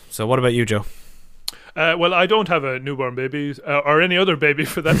travel. So what about you, Joe? Well, I don't have a newborn baby or any other baby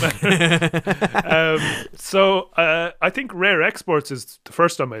for that matter. So I think Rare Exports is the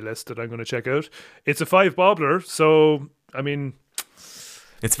first on my list that I'm going to check out. It's a 5 bobbler, so I mean,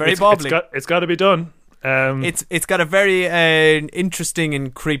 it's very bobbly. It's got to be done. It's got a very interesting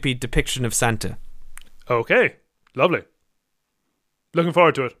and creepy depiction of Santa. Okay, lovely. Looking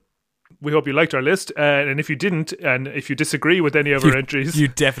forward to it. We hope you liked our list, and if you didn't, and if you disagree with any of our entries, you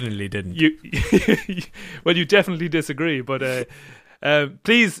definitely didn't. Well, you definitely disagree. But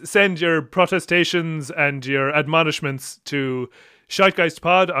please send your protestations and your admonishments to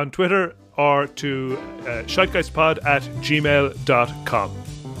Scheitgeistpod on Twitter or to scheitgeistpod@gmail.com.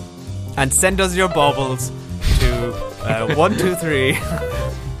 And send us your baubles to 123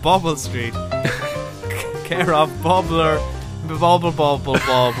 Bauble Street, care of Baubler. Bauble. Oh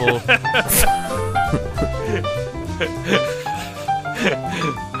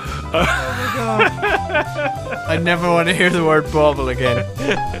my God. I never want to hear the word bauble again.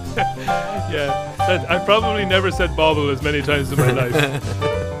 Yeah, I've probably never said bauble as many times in my life.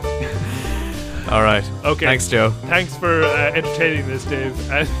 All right. Okay. Thanks, Joe. Thanks for entertaining this, Dave.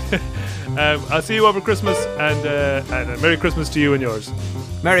 And I'll see you over Christmas, and a Merry Christmas to you and yours.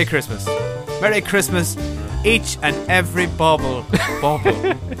 Merry Christmas. Merry Christmas. Each and every bauble.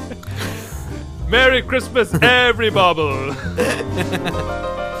 Merry Christmas, every bobble. I'm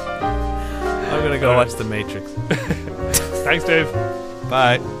gonna go watch The Matrix. Thanks, Dave.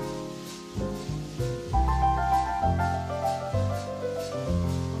 Bye.